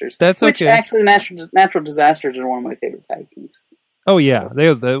Disasters. Which actually, Natural Disasters are one of my favorite tag teams. Oh yeah,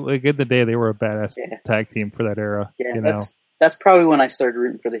 like in the day they were a badass tag team for that era. Yeah, that's probably when I started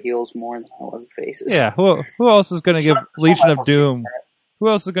rooting for the heels more than I was the faces. Yeah, who else is going to give Legion of Doom? Who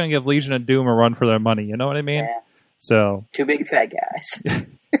else is going to give Legion of Doom a run for their money? You know what I mean? Yeah. So two big fat guys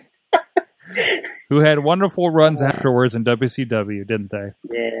who had wonderful runs afterwards in WCW, didn't they?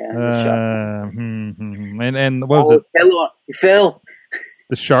 Yeah. And what was it? Phil.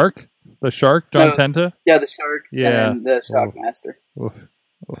 The Shark, John Tenta. Yeah, the Shark. Yeah, and the Shockmaster. Oof.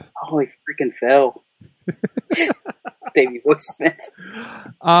 Holy freaking Phil. Davey Woodsmith.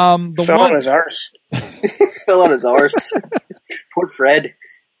 Fell on his arse. Fell on his arse. Poor Fred.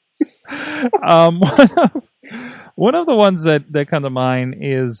 One of the ones that come to mind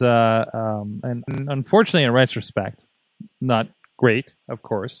is, and unfortunately, in retrospect, not great, of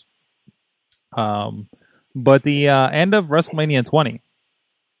course. But the end of WrestleMania 20.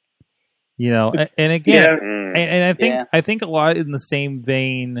 And again, and I think a lot in the same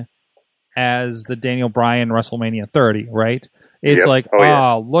vein as the Daniel Bryan WrestleMania 30, right? It's Yep. like, Oh,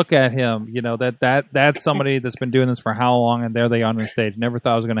 yeah. look at him. You know, that's somebody that's been doing this for how long, and there they are on the stage. Never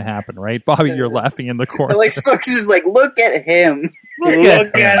thought it was going to happen, right? Bobby, you're laughing in the corner. And like Stokes is like, look at him. Look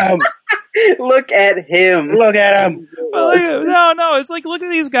at him. Look at him. Look at him. No, it's like, look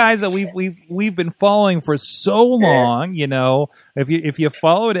at these guys that we've been following for so long. You know, if you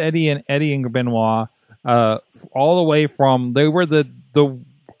followed Eddie and Benoit, all the way from they were the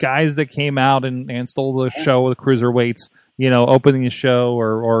guys that came out and stole the show with the cruiserweights. You know, opening the show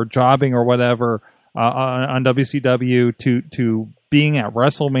or jobbing or whatever on WCW to being at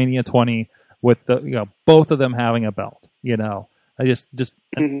WrestleMania 20 with both of them having a belt. You know, just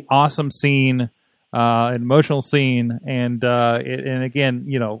an awesome scene, an emotional scene, and again,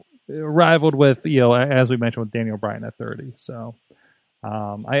 you know, rivaled with, you know, as we mentioned, with Daniel Bryan at 30. So.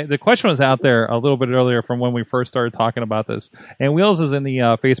 The question was out there a little bit earlier from when we first started talking about this, and Wheels is in the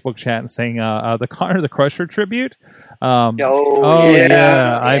Facebook chat and saying the Connor the Crusher tribute.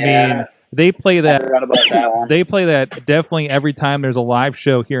 Yeah. I mean, they play that. I forgot about that one. They play that definitely every time there's a live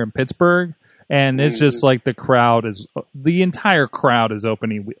show here in Pittsburgh, and it's just like the entire crowd is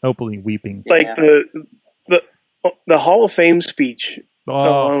openly weeping. Like the Hall of Fame speech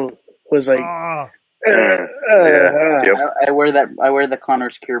alone was like. Yep. I wear the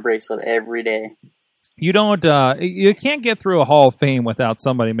Connor's Cure bracelet every day. You don't. You can't get through a Hall of Fame without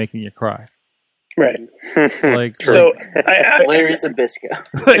somebody making you cry. Right. Like So Larry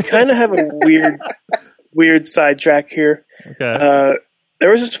Zbyszko. I kind of have a weird sidetrack here. Okay. There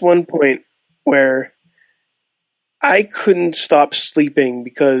was this one point where I couldn't stop sleeping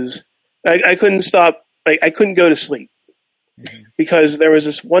because I couldn't stop. Like I couldn't go to sleep because there was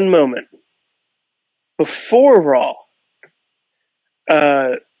this one moment before Raw,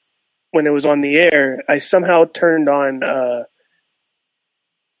 when it was on the air, I somehow turned on,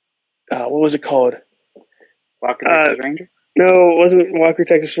 what was it called? Walker Texas Ranger? No, it wasn't Walker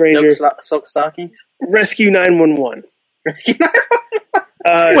Texas Ranger. Silk Stockings? Rescue 911. Rescue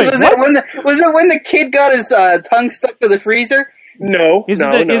 911? Was it when the kid got his tongue stuck to the freezer? No, Is no.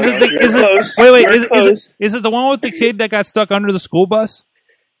 it the one with the kid that got stuck under the school bus?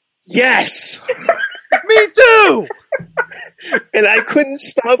 Yes! Me too! And I couldn't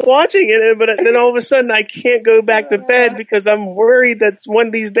stop watching it, but then all of a sudden I can't go back to bed because I'm worried that one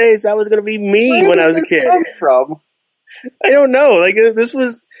of these days that was going to be me when I was a kid. Where did this come from? I don't know. Like it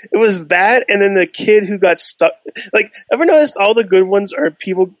was that, and then the kid who got stuck. Like, ever noticed all the good ones are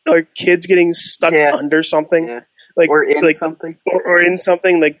kids getting stuck under something, like or in something, or in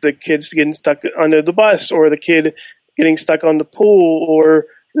something. Like the kids getting stuck under the bus, or the kid getting stuck on the pool, or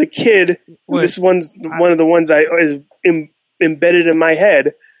the kid. This one's one of the ones is embedded in my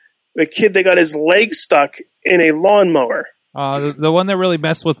head. The kid that got his leg stuck in a lawnmower. The one that really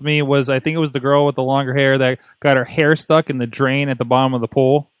messed with me was, I think it was the girl with the longer hair that got her hair stuck in the drain at the bottom of the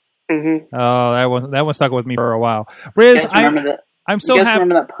pool. Mm-hmm. Oh, that one stuck with me for a while. Riz, I'm so happy.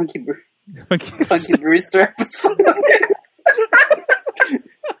 Remember that Punky Brewster episode?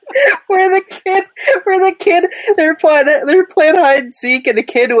 Where the kid, they're playing hide and seek, and the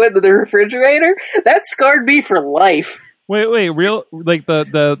kid went to the refrigerator. That scarred me for life. Wait, real, like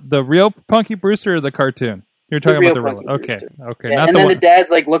the real Punky Brewster or the cartoon? You're talking about the real one. Okay. Yeah, not and the then one. the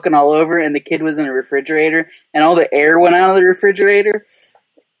dad's like looking all over, and the kid was in the refrigerator, and all the air went out of the refrigerator.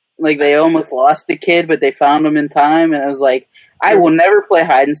 Like they almost lost the kid, but they found him in time, and I was like, I will never play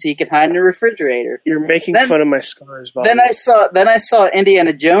hide and seek and hide in the refrigerator. You're making fun of my scars, Bob. Then I saw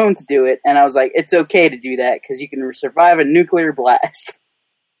Indiana Jones do it, and I was like, it's okay to do that because you can survive a nuclear blast.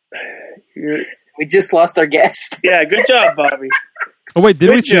 We just lost our guest. Yeah, good job, Bobby. Oh wait,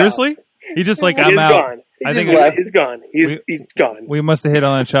 did we seriously? He just like I'm out. Gone. I think he's gone. He's gone. We must have hit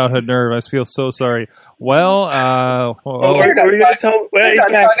on a childhood nerve. I feel so sorry. Well, we're going to tell. Well, he's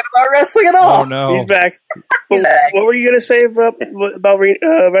back. Talking about wrestling at all. Oh no, he's back. He's back. What were you going to say about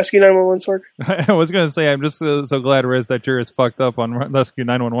Rescue 911, Sork? I was going to say I'm just so glad, Riz, that you're as fucked up on Rescue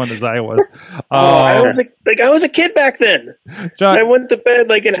 911 as I was. I was a kid back then. John, I went to bed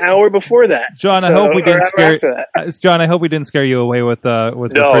like an hour before that. John, I hope we didn't scare. John, I hope we didn't scare you away with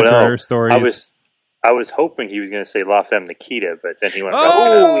refrigerator stories. I was hoping he was going to say La Femme Nikita, but then he went.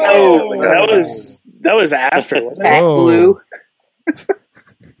 That was after, wasn't it? Pack Blue.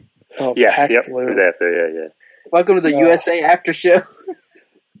 Yes, Pack Blue. Blue. It was after, yeah. Welcome to the USA After Show.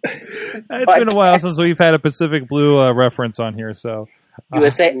 It's been a while since we've had a Pacific Blue reference on here, so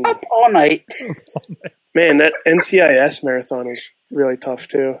USA up all night. Man, that NCIS marathon was really tough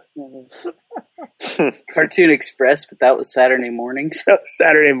too. Cartoon Express, but that was Saturday mornings.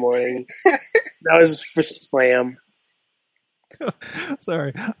 Saturday morning. That was for Slam.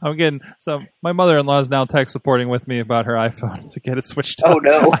 Sorry, I'm getting some. My mother-in-law is now tech supporting with me about her iPhone to get it switched Oh, up.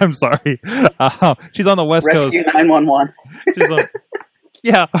 no. I'm sorry. She's on the West Rescue Coast. 911. She's on,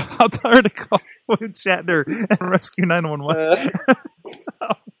 yeah, I'll tell her to call William Shatner and rescue 911.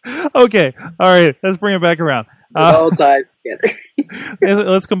 Okay, all right, let's bring it back around. It all ties together.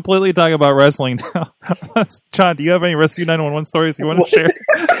 Let's completely talk about wrestling now. John, do you have any Rescue 911 stories you want to share?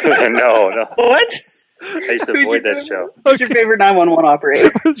 No. What? I used to avoid that show. Who's your favorite 911 operator?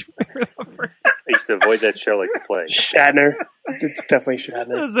 Who's your favorite operator? I used to avoid that show like the plague. Shatner. It's definitely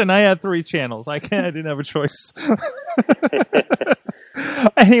Shatner. Listen, I had 3 channels. I didn't have a choice.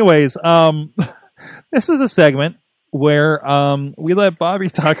 Anyways, this is a segment where we let Bobby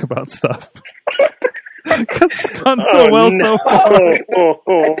talk about stuff. Because it's gone so so far. I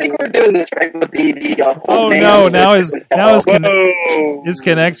think we're doing this right with the Oh man. no! Now his Whoa. his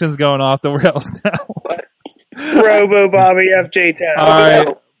connection's going off the rails now. Robo Bobby FJ Town. All right, Am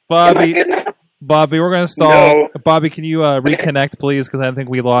I Bobby. good now? Bobby, we're going to stall. No. Bobby, can you reconnect, please? Because I think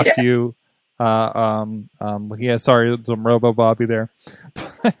we lost you. Yeah, sorry, some Robo Bobby there.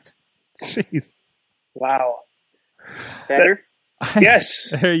 But, jeez. Wow. Better?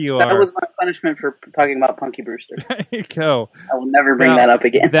 Yes. There you That are. was my punishment for talking about Punky Brewster. There you go. I will never bring that up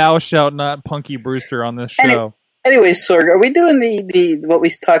again. Thou shalt not Punky Brewster on this show. Anyways, Sorg, are we doing the what we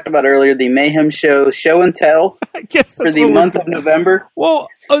talked about earlier, the Mayhem show and tell I guess for that's the what month of November? Well,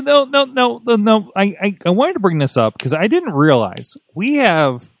 no. I wanted to bring this up because I didn't realize we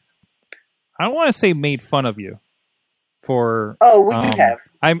have. I don't want to say made fun of you for. Oh, we have.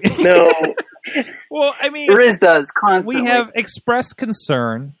 I'm No. well. I mean, Riz does constantly. we have expressed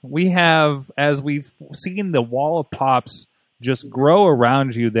concern. We have, as we've seen the wall of pops just grow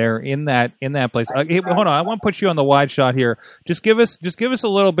around you there in that place. Hey, hold on, I want to put you on the wide shot here. Just give us a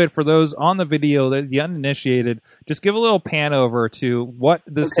little bit for those on the video, the uninitiated. Just give a little pan over to what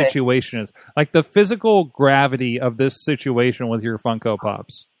this situation is, like the physical gravity of this situation with your Funko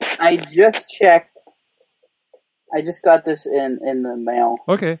Pops. I just checked. I just got this in the mail.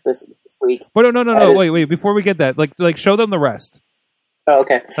 Okay. This week. But no. Wait. Before we get that, like show them the rest. Oh,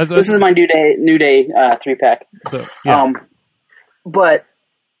 okay. This is my New Day 3-pack. So, yeah. But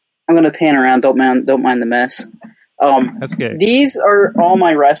I'm going to pan around. Don't mind the mess. That's good. These are all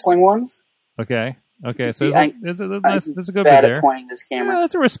my wrestling ones. Okay. So See, there's a good bit bad there. at pointing this camera. Yeah,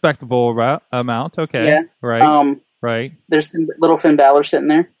 that's a respectable amount. Okay. Yeah. Right. Right. There's little Finn Balor sitting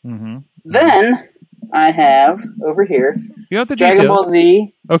there. Mm-hmm. Then I have over here You have the Dragon detail. Ball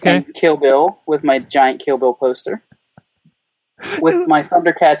Z Okay. and Kill Bill with my giant Kill Bill poster. With my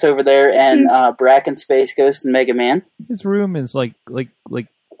Thundercats over there and Bracken, Space Ghost, and Mega Man. His room is like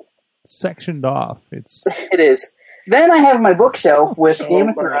sectioned off. It's It is. Then I have my bookshelf with Game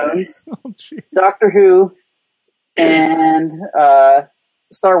of Thrones, Doctor Who, and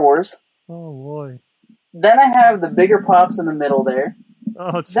Star Wars. oh boy. Then I have the bigger pops in the middle there.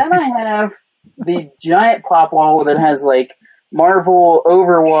 Oh, Then I have the giant pop wall that has like Marvel,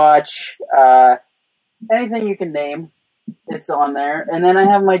 Overwatch, anything you can name. It's on there. And then I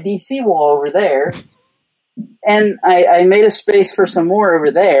have my DC wall over there. And I made a space for some more over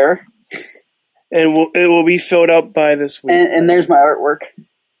there. And it will be filled up by this week. And there's my artwork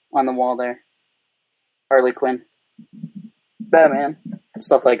on the wall there. Harley Quinn. Batman.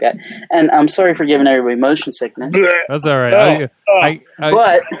 Stuff like that. And I'm sorry for giving everybody motion sickness. that's all right.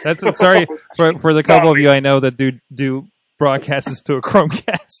 But that's sorry for the couple of you I know that do broadcasts to a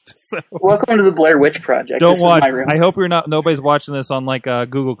Chromecast. So welcome to the Blair Witch Project. don't This watch. is my room. I hope nobody's watching this on like a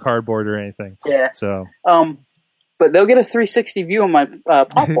Google Cardboard or anything. Yeah. So But they'll get a 360 view on my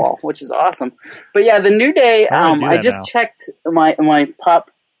pop wall, which is awesome. But yeah, the New Day. I just checked my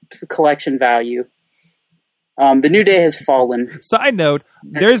pop collection value. The New Day has fallen. Side note: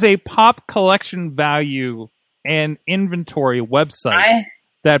 there's a pop collection value and inventory website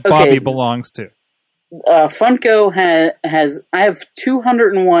that Bobby belongs to. Funko has. I have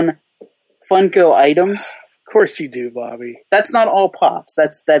 201 Funko items. Of course you do, Bobby. That's not all pops.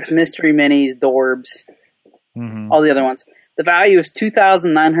 That's mystery minis, Dorbs, all the other ones. The value is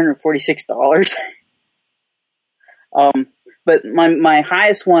 $2,946. But my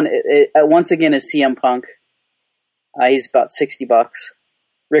highest one, once again, is CM Punk. He's about $60.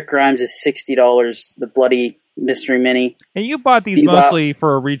 Rick Grimes is $60. The bloody mystery mini. And you bought these mostly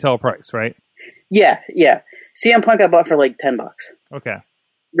for a retail price, right? Yeah. CM Punk I bought for like $10. Okay.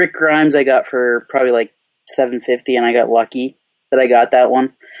 Rick Grimes I got for probably like $7.50, and I got lucky that I got that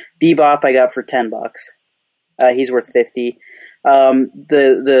one. Bebop I got for $10. He's worth $50.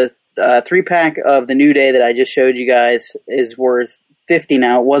 The 3-pack of the New Day that I just showed you guys is worth $50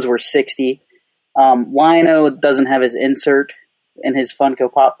 now. It was worth $60. Lino doesn't have his insert in his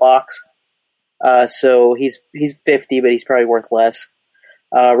Funko Pop box. So he's 50, but he's probably worth less.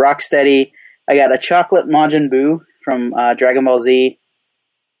 Rocksteady, I got a chocolate Majin Buu from Dragon Ball Z.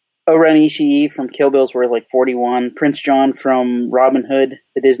 Oren Ishii from Kill Bill's worth like 41. Prince John from Robin Hood,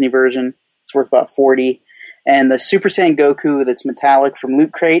 the Disney version, is worth about 40. And the Super Saiyan Goku that's metallic from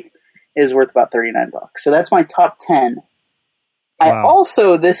Loot Crate is worth about $39. So that's my top 10. Wow. I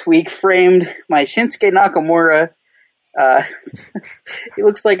also this week framed my Shinsuke Nakamura. He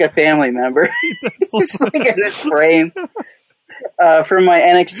looks like a family member. He's like in this frame from my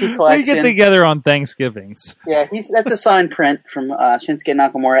NXT collection. We get together on Thanksgivings. Yeah, that's a signed print from Shinsuke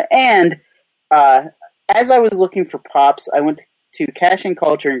Nakamura. And as I was looking for pops, I went to Cash and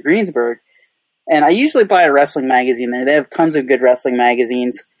Culture in Greensburg, and I usually buy a wrestling magazine there. They have tons of good wrestling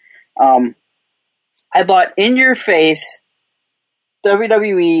magazines. I bought In Your Face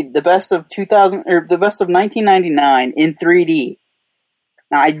WWE, the best of 2000 or the best of 1999 in 3D.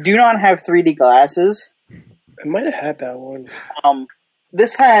 Now I do not have 3D glasses. I might have had that one.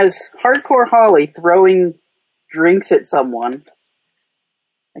 This has Hardcore Holly throwing drinks at someone.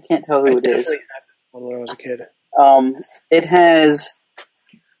 I can't tell who it is. I had this one when I was a kid. It has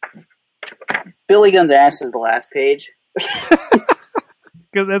Billy Gunn's ass is the last page.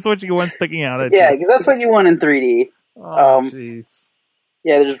 Because that's what you want sticking out at Yeah, because that's what you want in 3D. Oh, jeez.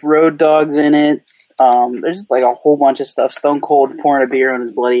 Yeah, there's Road Dogs in it. There's like a whole bunch of stuff. Stone Cold pouring a beer on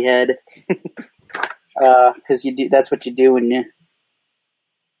his bloody head. Because that's what you do when you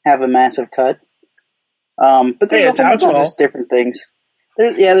have a massive cut. But there's a whole bunch of just different things.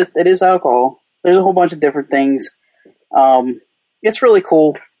 It is alcohol. There's a whole bunch of different things. It's really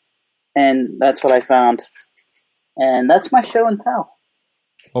cool, and that's what I found. And that's my show and tell.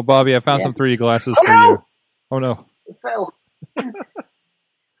 Well, Bobby, I found some 3D glasses for you. Oh no! It fell.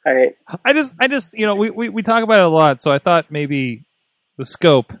 All right. I just, we talk about it a lot, so I thought maybe the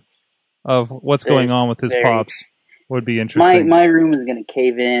scope of what's going on with his pops would be interesting. My room is going to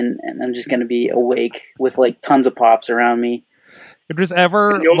cave in, and I'm just going to be awake with like tons of pops around me. If there's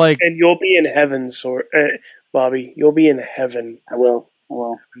ever and you'll be in heaven, Bobby. You'll be in heaven. I will.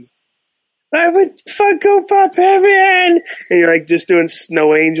 I would Funko Pop heaven, and you're like just doing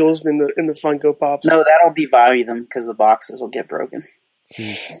snow angels in the Funko Pops. No, that'll devalue them because the boxes will get broken.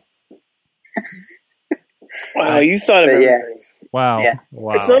 Wow, you thought of everything. Yeah. Wow. Yeah.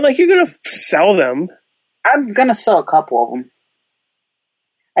 Wow. It's not like you're gonna sell them. I'm gonna sell a couple of them.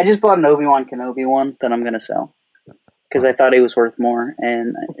 I just bought an Obi-Wan Kenobi one that I'm gonna sell because I thought he was worth more,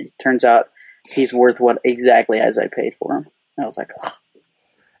 and it turns out he's worth what exactly as I paid for him. I was like, oh.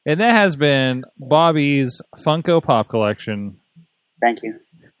 And that has been Bobby's Funko Pop collection. Thank you.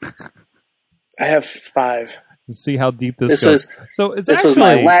 I have 5. Let's see how deep this goes. This was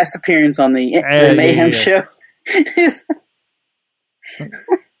my last appearance on the Mayhem show.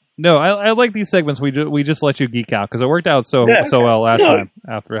 No, I like these segments. We just let you geek out because it worked out so well last time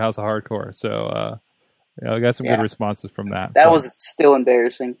after House of Hardcore. So we got some good responses from that. That was still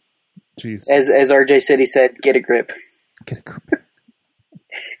embarrassing. Jeez, as RJ City said, get a grip. Get a grip.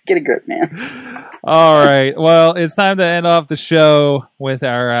 Get a grip, man. All right. Well, it's time to end off the show with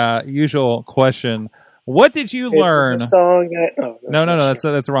our usual question. What did you learn? No, that's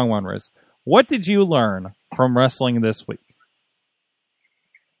the wrong one, Riz. What did you learn from wrestling this week?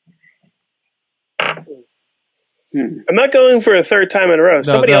 I'm not going for a third time in a row.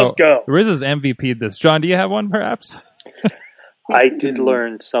 Somebody else go. Riz is MVP'd this. John, do you have one, perhaps? I did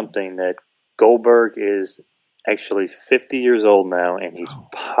learn something that Goldberg is actually 50 years old now, and he's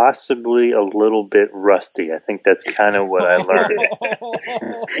possibly a little bit rusty. I think that's kind of what I learned.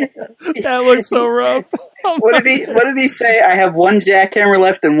 That looks so rough. What did he say? I have one jackhammer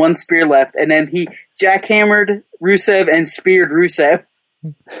left and one spear left, and then he jackhammered Rusev and speared Rusev.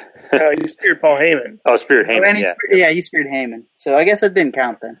 He speared Paul Heyman. Oh, speared Heyman, he speared Heyman. So I guess it didn't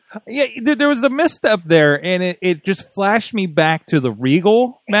count then. Yeah, there was a misstep there, and it just flashed me back to the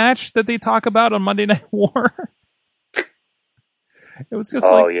Regal match that they talk about on Monday Night War. It was just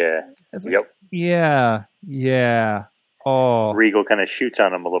yeah. Oh, Regal kind of shoots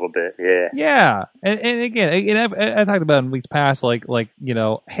on him a little bit, yeah. And again, I talked about in weeks past, like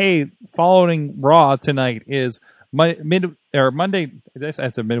hey, following Raw tonight is Monday. I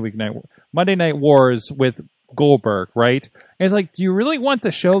said midweek night. Monday Night Wars with Goldberg, right? And it's like, do you really want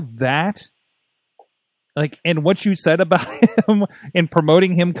to show that? Like, and what you said about him and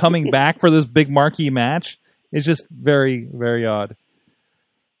promoting him coming back for this big marquee match is just very, very odd.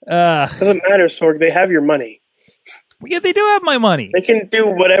 Doesn't matter, Sorg. They have your money. Yeah, they do have my money. They can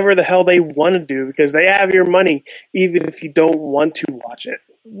do whatever the hell they want to do because they have your money, even if you don't want to watch it.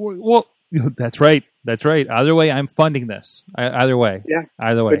 Well, that's right. That's right. Either way, I'm funding this. Either way. Yeah.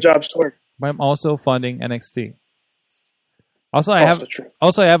 Either way. Good job, Sorg. But I'm also funding NXT. Also, I Also have true.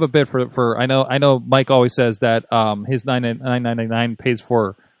 I have a bit for I know Mike always says that his $9.99 pays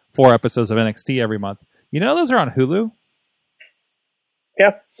for 4 episodes of NXT every month. You know those are on Hulu.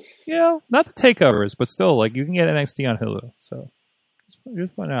 Yeah. You know, not the takeovers, but still, like you can get NXT on Hulu. So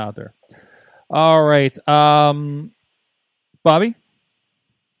just putting it out there. All right, Bobby.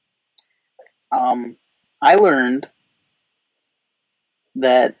 I learned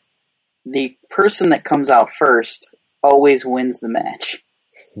that the person that comes out first always wins the match.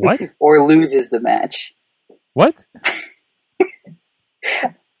 What? Or loses the match. What?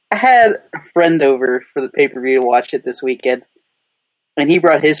 I had a friend over for the pay-per-view to watch it this weekend, and he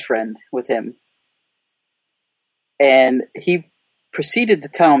brought his friend with him. And he proceeded to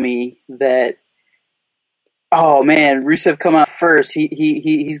tell me that, oh man, Rusev come out first,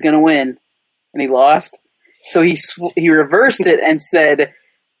 he's going to win. And he lost. So he reversed it and said,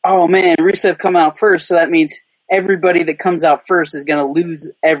 oh man, Rusev come out first, so that means everybody that comes out first is going to lose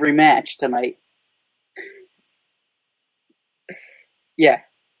every match tonight. Yeah.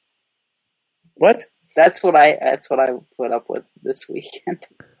 What? That's what I put up with this weekend.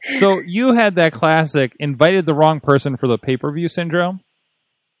 So you had that classic invited the wrong person for the pay-per-view syndrome?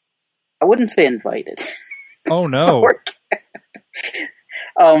 I wouldn't say invited. Oh no.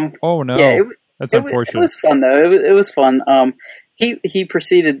 Oh no. Yeah, that's unfortunate. It was fun though. It was fun. He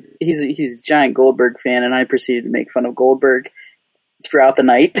proceeded. He's a giant Goldberg fan, and I proceeded to make fun of Goldberg throughout the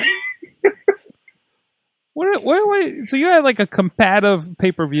night. What, so you had like a combative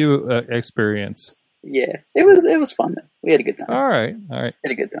pay-per-view experience. Yeah, it was fun though. We had a good time. All right.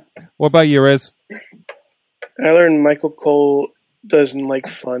 Had a good time. What about you, Riz? I learned Michael Cole doesn't like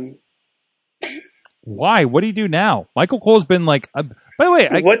fun. Why? What do you do now? Michael Cole's been like. By the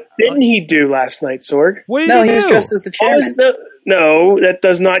way, what didn't he do last night, Sorg? What did No, he he was do? dressed as the chairman. No, that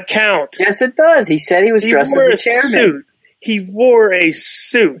does not count. Yes, it does. He said he was dressed as the chairman. Suit. He wore a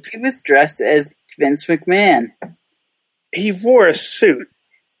suit. He was dressed as Vince McMahon. He wore a suit.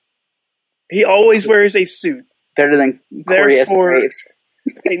 He always wears a suit. Better than Corey S. Therefore, Graves.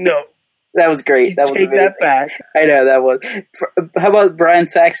 no. That was great. That was Take amazing. that back. I know that was. How about Brian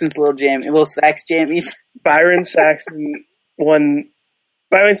Saxon's little sax jammies? Byron Saxton won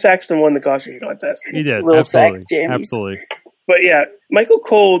the costume contest. He did. Little Absolutely. sack jammies. Absolutely. But yeah, Michael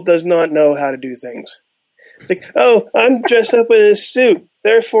Cole does not know how to do things. It's like, oh, I'm dressed up in a suit,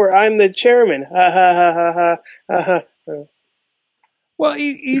 therefore I'm the chairman. Ha ha ha ha ha ha ha. Well,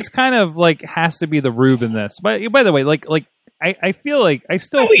 he's kind of like has to be the Rube in this. But by the way, I feel like I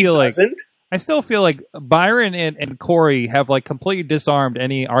still feel like Byron and Corey have like completely disarmed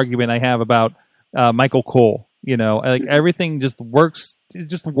any argument I have about Michael Cole. You know, like everything just works. It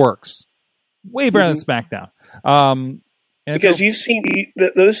just works way better than SmackDown. Because you've seen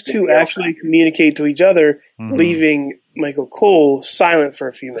those two actually communicate to each other, leaving Michael Cole silent for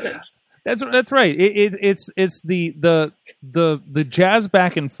a few minutes. That's right. It's the jabs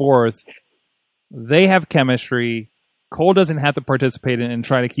back and forth. They have chemistry. Cole doesn't have to participate in and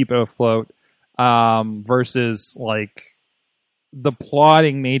try to keep it afloat. Versus like the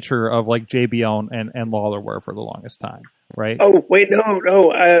plotting nature of like JBL and Lawler were for the longest time, right? Oh wait,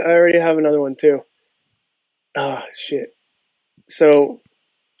 no, I already have another one too. Oh shit! So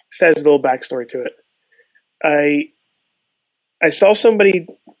this has a little backstory to it. I saw somebody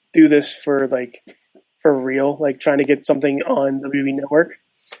do this for real, like trying to get something on WWE Network,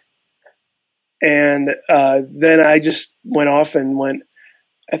 and then I just went off and went.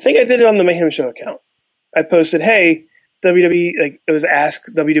 I think I did it on the Mayhem Show account. I posted, "Hey, WWE," like it was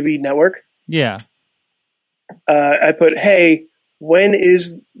Ask WWE Network. Yeah. I put, "Hey, when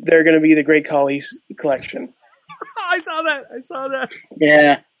is there going to be the Great Khali collection?" I saw that.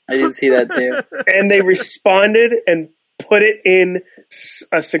 Yeah, I did see that too. And they responded and put it in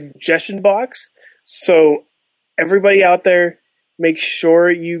a suggestion box. So everybody out there, make sure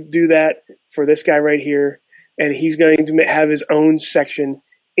you do that for this guy right here. And he's going to have his own section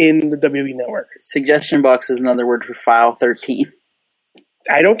in the WWE Network. Suggestion box is another word for file 13.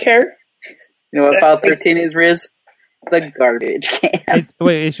 I don't care. You know what file 13 is, Riz? The garbage can.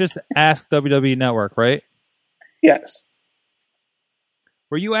 It's just Ask WWE Network, right? Yes.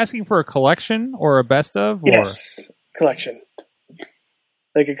 Were you asking for a collection or a best of? Or? Yes, collection.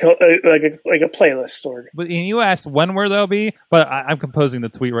 Like a playlist or. But and you asked when where they'll be, but I'm composing the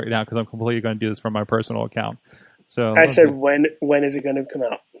tweet right now because I'm completely going to do this from my personal account. So I said when is it going to come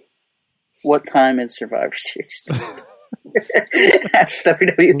out? What time is Survivor Series? Ask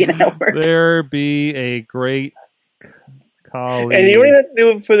WWE Network. There be a great Khali. And you don't even have to do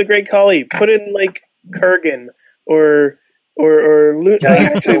it for the Great Khali. Put in like Kurgan or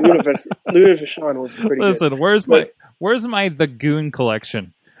actually Luna Vachon would be pretty Listen, good. where's my The Goon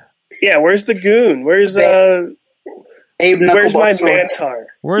collection? Yeah, where's the Goon? Where's Abe where's my Knucklebutt Mantar?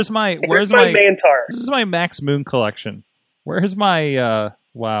 Where's my Mantar? This is my Max Moon collection. Where's my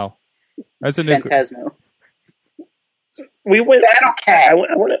wow? That's a new. Phantasmo. We went. Battle Cat.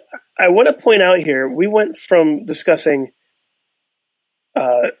 I want to point out here. We went from discussing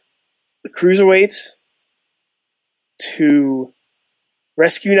the cruiserweights to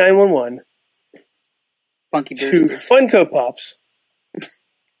Rescue 911 Funky to Brewster. Funko Pops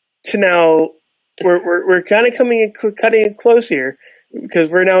to now we're kind of cutting it close here because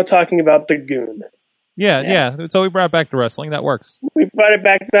we're now talking about the Goon. Yeah. So we brought it back to wrestling. That works. We brought it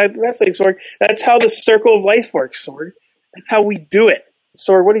back to wrestling, Sorg. That's how the circle of life works, Sorg. That's how we do it.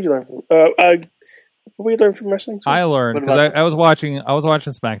 Sorg, what did you learn from? What did you learn from wrestling? Sorg? I learned because I was watching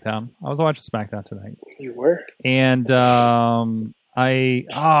SmackDown. I was watching SmackDown tonight. You were, and they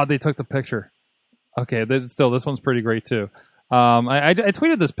took the picture. Okay, this one's pretty great too. I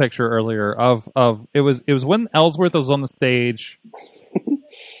tweeted this picture earlier of it was when Ellsworth was on the stage,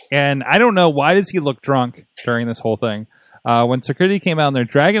 and I don't know why does he look drunk during this whole thing. When security came out and they're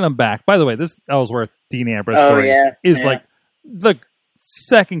dragging him back. By the way, this Ellsworth Dean Ambrose story is like the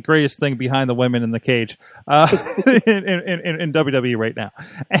second greatest thing behind the women in the cage in WWE right now.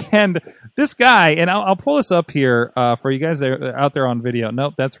 And this guy, and I'll pull this up here for you guys that are out there on video.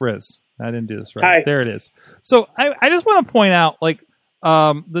 Nope, that's Riz. I didn't do this right. Hi. There it is. So I just want to point out, like,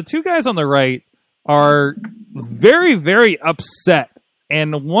 the two guys on the right are very, very upset,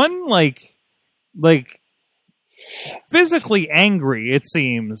 and one like physically angry, it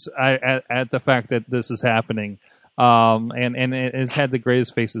seems, at the fact that this is happening. And it has had the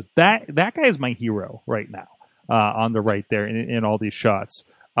greatest faces. That guy is my hero right now, on the right there in all these shots.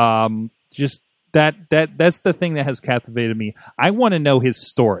 Just that's the thing that has captivated me. I want to know his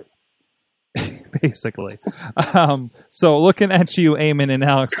story, basically. So looking at you, Eamon and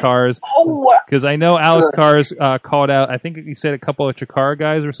Alex Cars, because I know Alex Cars called out. I think he said a couple of Chikara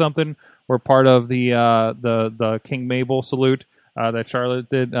guys or something were part of the King Mabel salute that Charlotte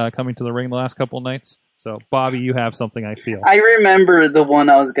did coming to the ring the last couple of nights. So, Bobby, you have something, I feel. I remember the one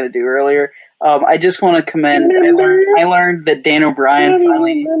I was going to do earlier. I just want to commend. I learned that Dan O'Brien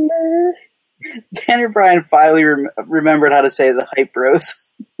finally remembered how to say the Hype Bros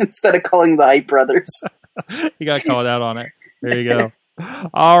instead of calling the Hype Brothers. He got called out on it. There you go.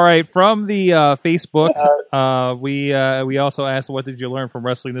 All right, from the Facebook, we also asked, what did you learn from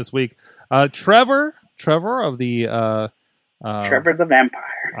wrestling this week? Trevor of the Trevor the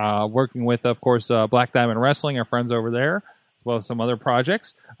Vampire, working with, of course, Black Diamond Wrestling, our friends over there, as well as some other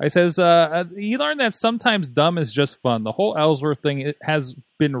projects. He says he learned that sometimes dumb is just fun. The whole Ellsworth thing, it has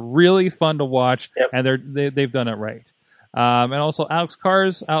been really fun to watch, and they've done it right. And also Alex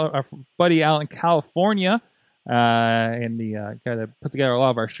Cars, our buddy out in California, and the guy that put together a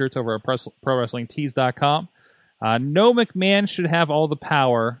lot of our shirts over at ProWrestlingTees.com. No McMahon should have all the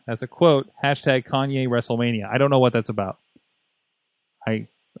power. That's a quote. Hashtag Kanye WrestleMania. I don't know what that's about. I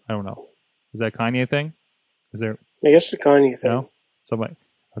don't know. Is that a Kanye thing? Is there? I guess it's a Kanye thing. No? Somebody.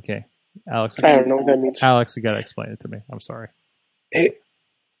 Okay. Alex. I don't know what that means. Alex, you got to explain it to me. I'm sorry. Hey,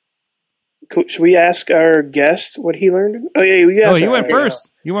 should we ask our guest what he learned? Oh, yeah. You went first.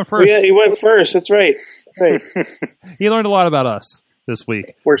 You went first. Yeah, he went first. That's right. He learned a lot about us this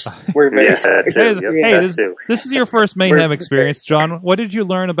week. We're very sorry. This is your first Mayhem experience. John, what did you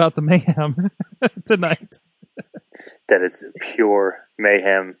learn about the Mayhem tonight? That it's pure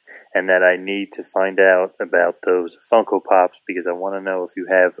mayhem, and that I need to find out about those Funko Pops because I want to know if you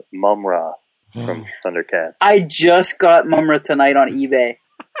have Mum-Ra from Thundercat. I just got Mum-Ra tonight on eBay.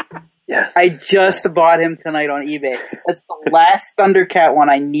 Yes. I just bought him tonight on eBay. That's the last Thundercat one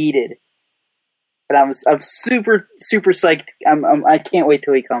I needed. And I'm super, super psyched. I can't wait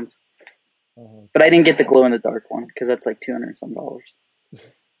till he comes. But I didn't get the glow-in-the-dark one, because that's like $200 some. Oh.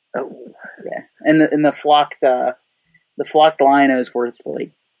 Yeah. And the flocked lino is worth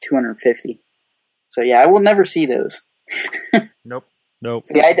like $250. So yeah, I will never see those. Nope.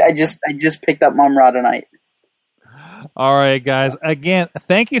 Yeah, I just picked up Mum-Ra tonight. All right, guys. Again,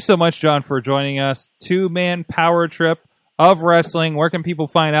 thank you so much, John, for joining us. 2-man power trip of wrestling. Where can people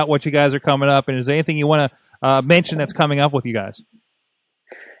find out what you guys are coming up? And is there anything you want to mention that's coming up with you guys?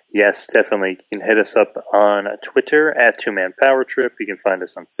 Yes, definitely. You can hit us up on Twitter at 2-Man Power Trip. You can find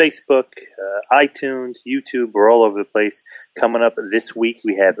us on Facebook, iTunes, YouTube. We're all over the place. Coming up this week,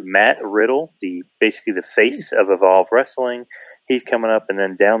 we have Matt Riddle, basically the face of Evolve Wrestling. He's coming up, and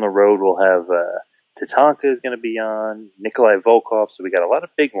then down the road, we'll have Tatanka is going to be on, Nikolai Volkov. So we got a lot of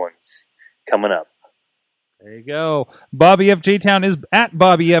big ones coming up. There you go. Bobby FJ Town is at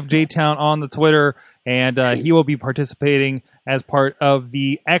Bobby FJ Town on the Twitter, and he will be participating as part of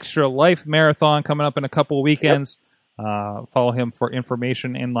the Extra Life Marathon coming up in a couple of weekends. Follow him for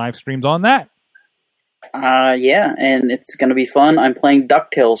information and live streams on that. Yeah, and it's going to be fun. I'm playing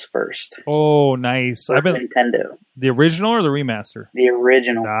DuckTales first. Oh, nice. For Nintendo. The original or the remaster? The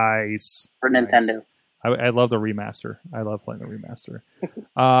original. Nice. For Nintendo. I love the remaster. I love playing the remaster.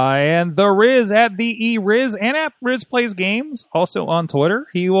 And the Riz at the E-Riz and at Riz Plays Games, also on Twitter.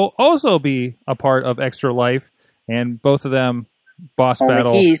 He will also be a part of Extra Life, and both of them boss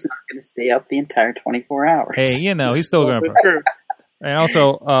battle. He's not going to stay up the entire 24 hours. Hey, he's still going to. And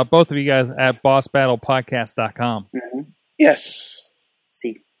also, both of you guys at bossbattlepodcast.com. Mm-hmm. Yes.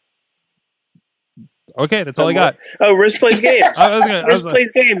 See. Okay, that's all I got. Oh, Riz Plays Games. Riz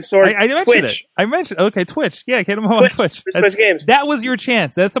Plays Games. Or I mentioned Twitch. it. I mentioned okay, Twitch. Yeah, get him on Twitch. Riz Plays Games. That was your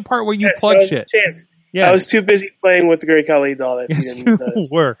chance. That's the part where you plug shit. Chance. Yeah, I was too busy playing with the Great Khali doll. That yes, you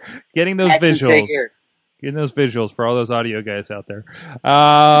were getting those Action visuals. Figure. Getting those visuals for all those audio guys out there.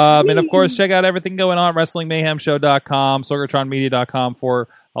 And of course, check out everything going on at WrestlingMayhemShow.com, SorgatronMedia.com for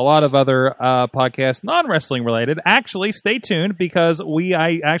a lot of other podcasts, non-wrestling related. Actually, stay tuned because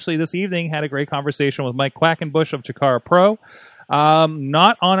I actually this evening had a great conversation with Mike Quackenbush of Chikara Pro.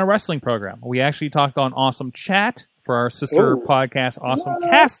 Not on a wrestling program. We actually talked on Awesome Chat for our sister podcast,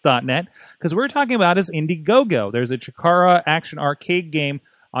 AwesomeCast.net, because we're talking about is Indiegogo. There's a Chikara action arcade game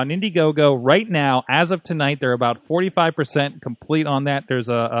on Indiegogo right now. As of tonight, they're about 45% complete on that. There's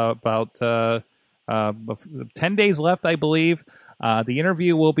about 10 days left, I believe. The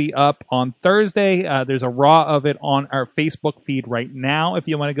interview will be up on Thursday. There's a raw of it on our Facebook feed right now. If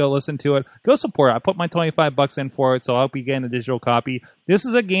you want to go listen to it, go support it. I put my $25 in for it, so I'll be getting a digital copy. This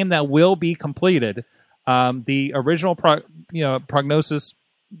is a game that will be completed. The original prognosis,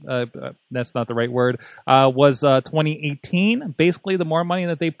 that's not the right word, was 2018. Basically, the more money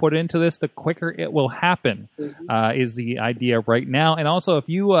that they put into this, the quicker it will happen, is the idea right now. And also, if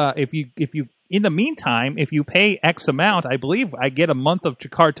you in the meantime, if you pay X amount, I believe I get a month of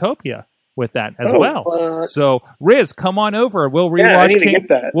Chikartopia with that as well. So, Riz, come on over. We'll rewatch. Yeah, I need to get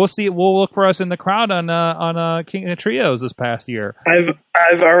that. We'll see. We'll look for us in the crowd on King of Trios this past year.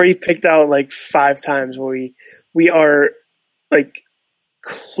 I've already picked out like 5 times where we are like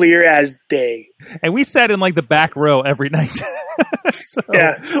clear as day, and we sat in like the back row every night. So,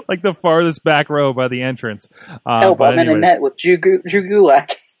 yeah, like the farthest back row by the entrance. Help! I'm in a net with Drew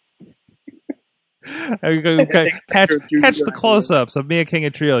Gulak. Catch the close-ups of me and King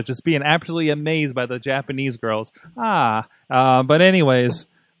of Trio just being absolutely amazed by the Japanese girls. But anyways,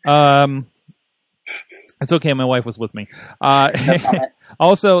 it's okay. My wife was with me.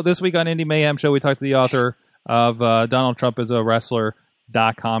 Also, this week on Indie Mayhem Show, we talked to the author of Donald Trump is a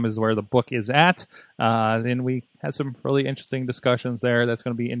Wrestler.com is where the book is at. And we had some really interesting discussions there. That's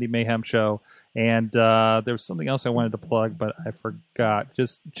going to be Indie Mayhem Show. And there was something else I wanted to plug, but I forgot.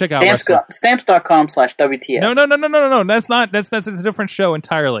 Just check out Stamps.com/WTF. No. That's not. That's a different show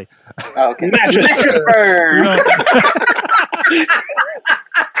entirely. Oh, okay. Mattress Firm.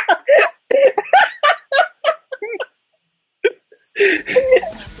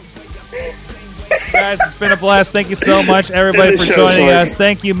 Guys, it's been a blast. Thank you so much, everybody, for joining us.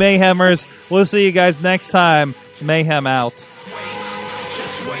 Thank you, Mayhemers. We'll see you guys next time. Mayhem out.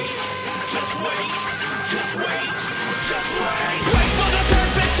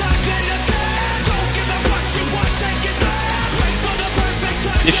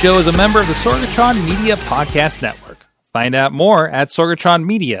 This show is a member of the Sorgatron Media Podcast Network. Find out more at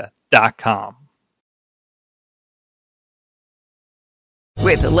sorgatronmedia.com.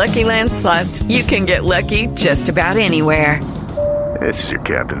 With the Lucky Land Slots, you can get lucky just about anywhere. This is your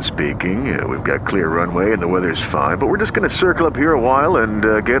captain speaking. We've got clear runway and the weather's fine, but we're just going to circle up here a while and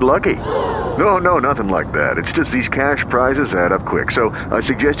get lucky. No, nothing like that. It's just these cash prizes add up quick. So I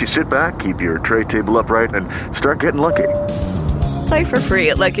suggest you sit back, keep your tray table upright, and start getting lucky. Play for free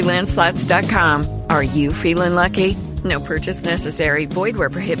at LuckyLandSlots.com. Are you feeling lucky? No purchase necessary. Void where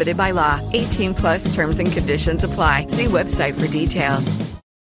prohibited by law. 18+ terms and conditions apply. See website for details.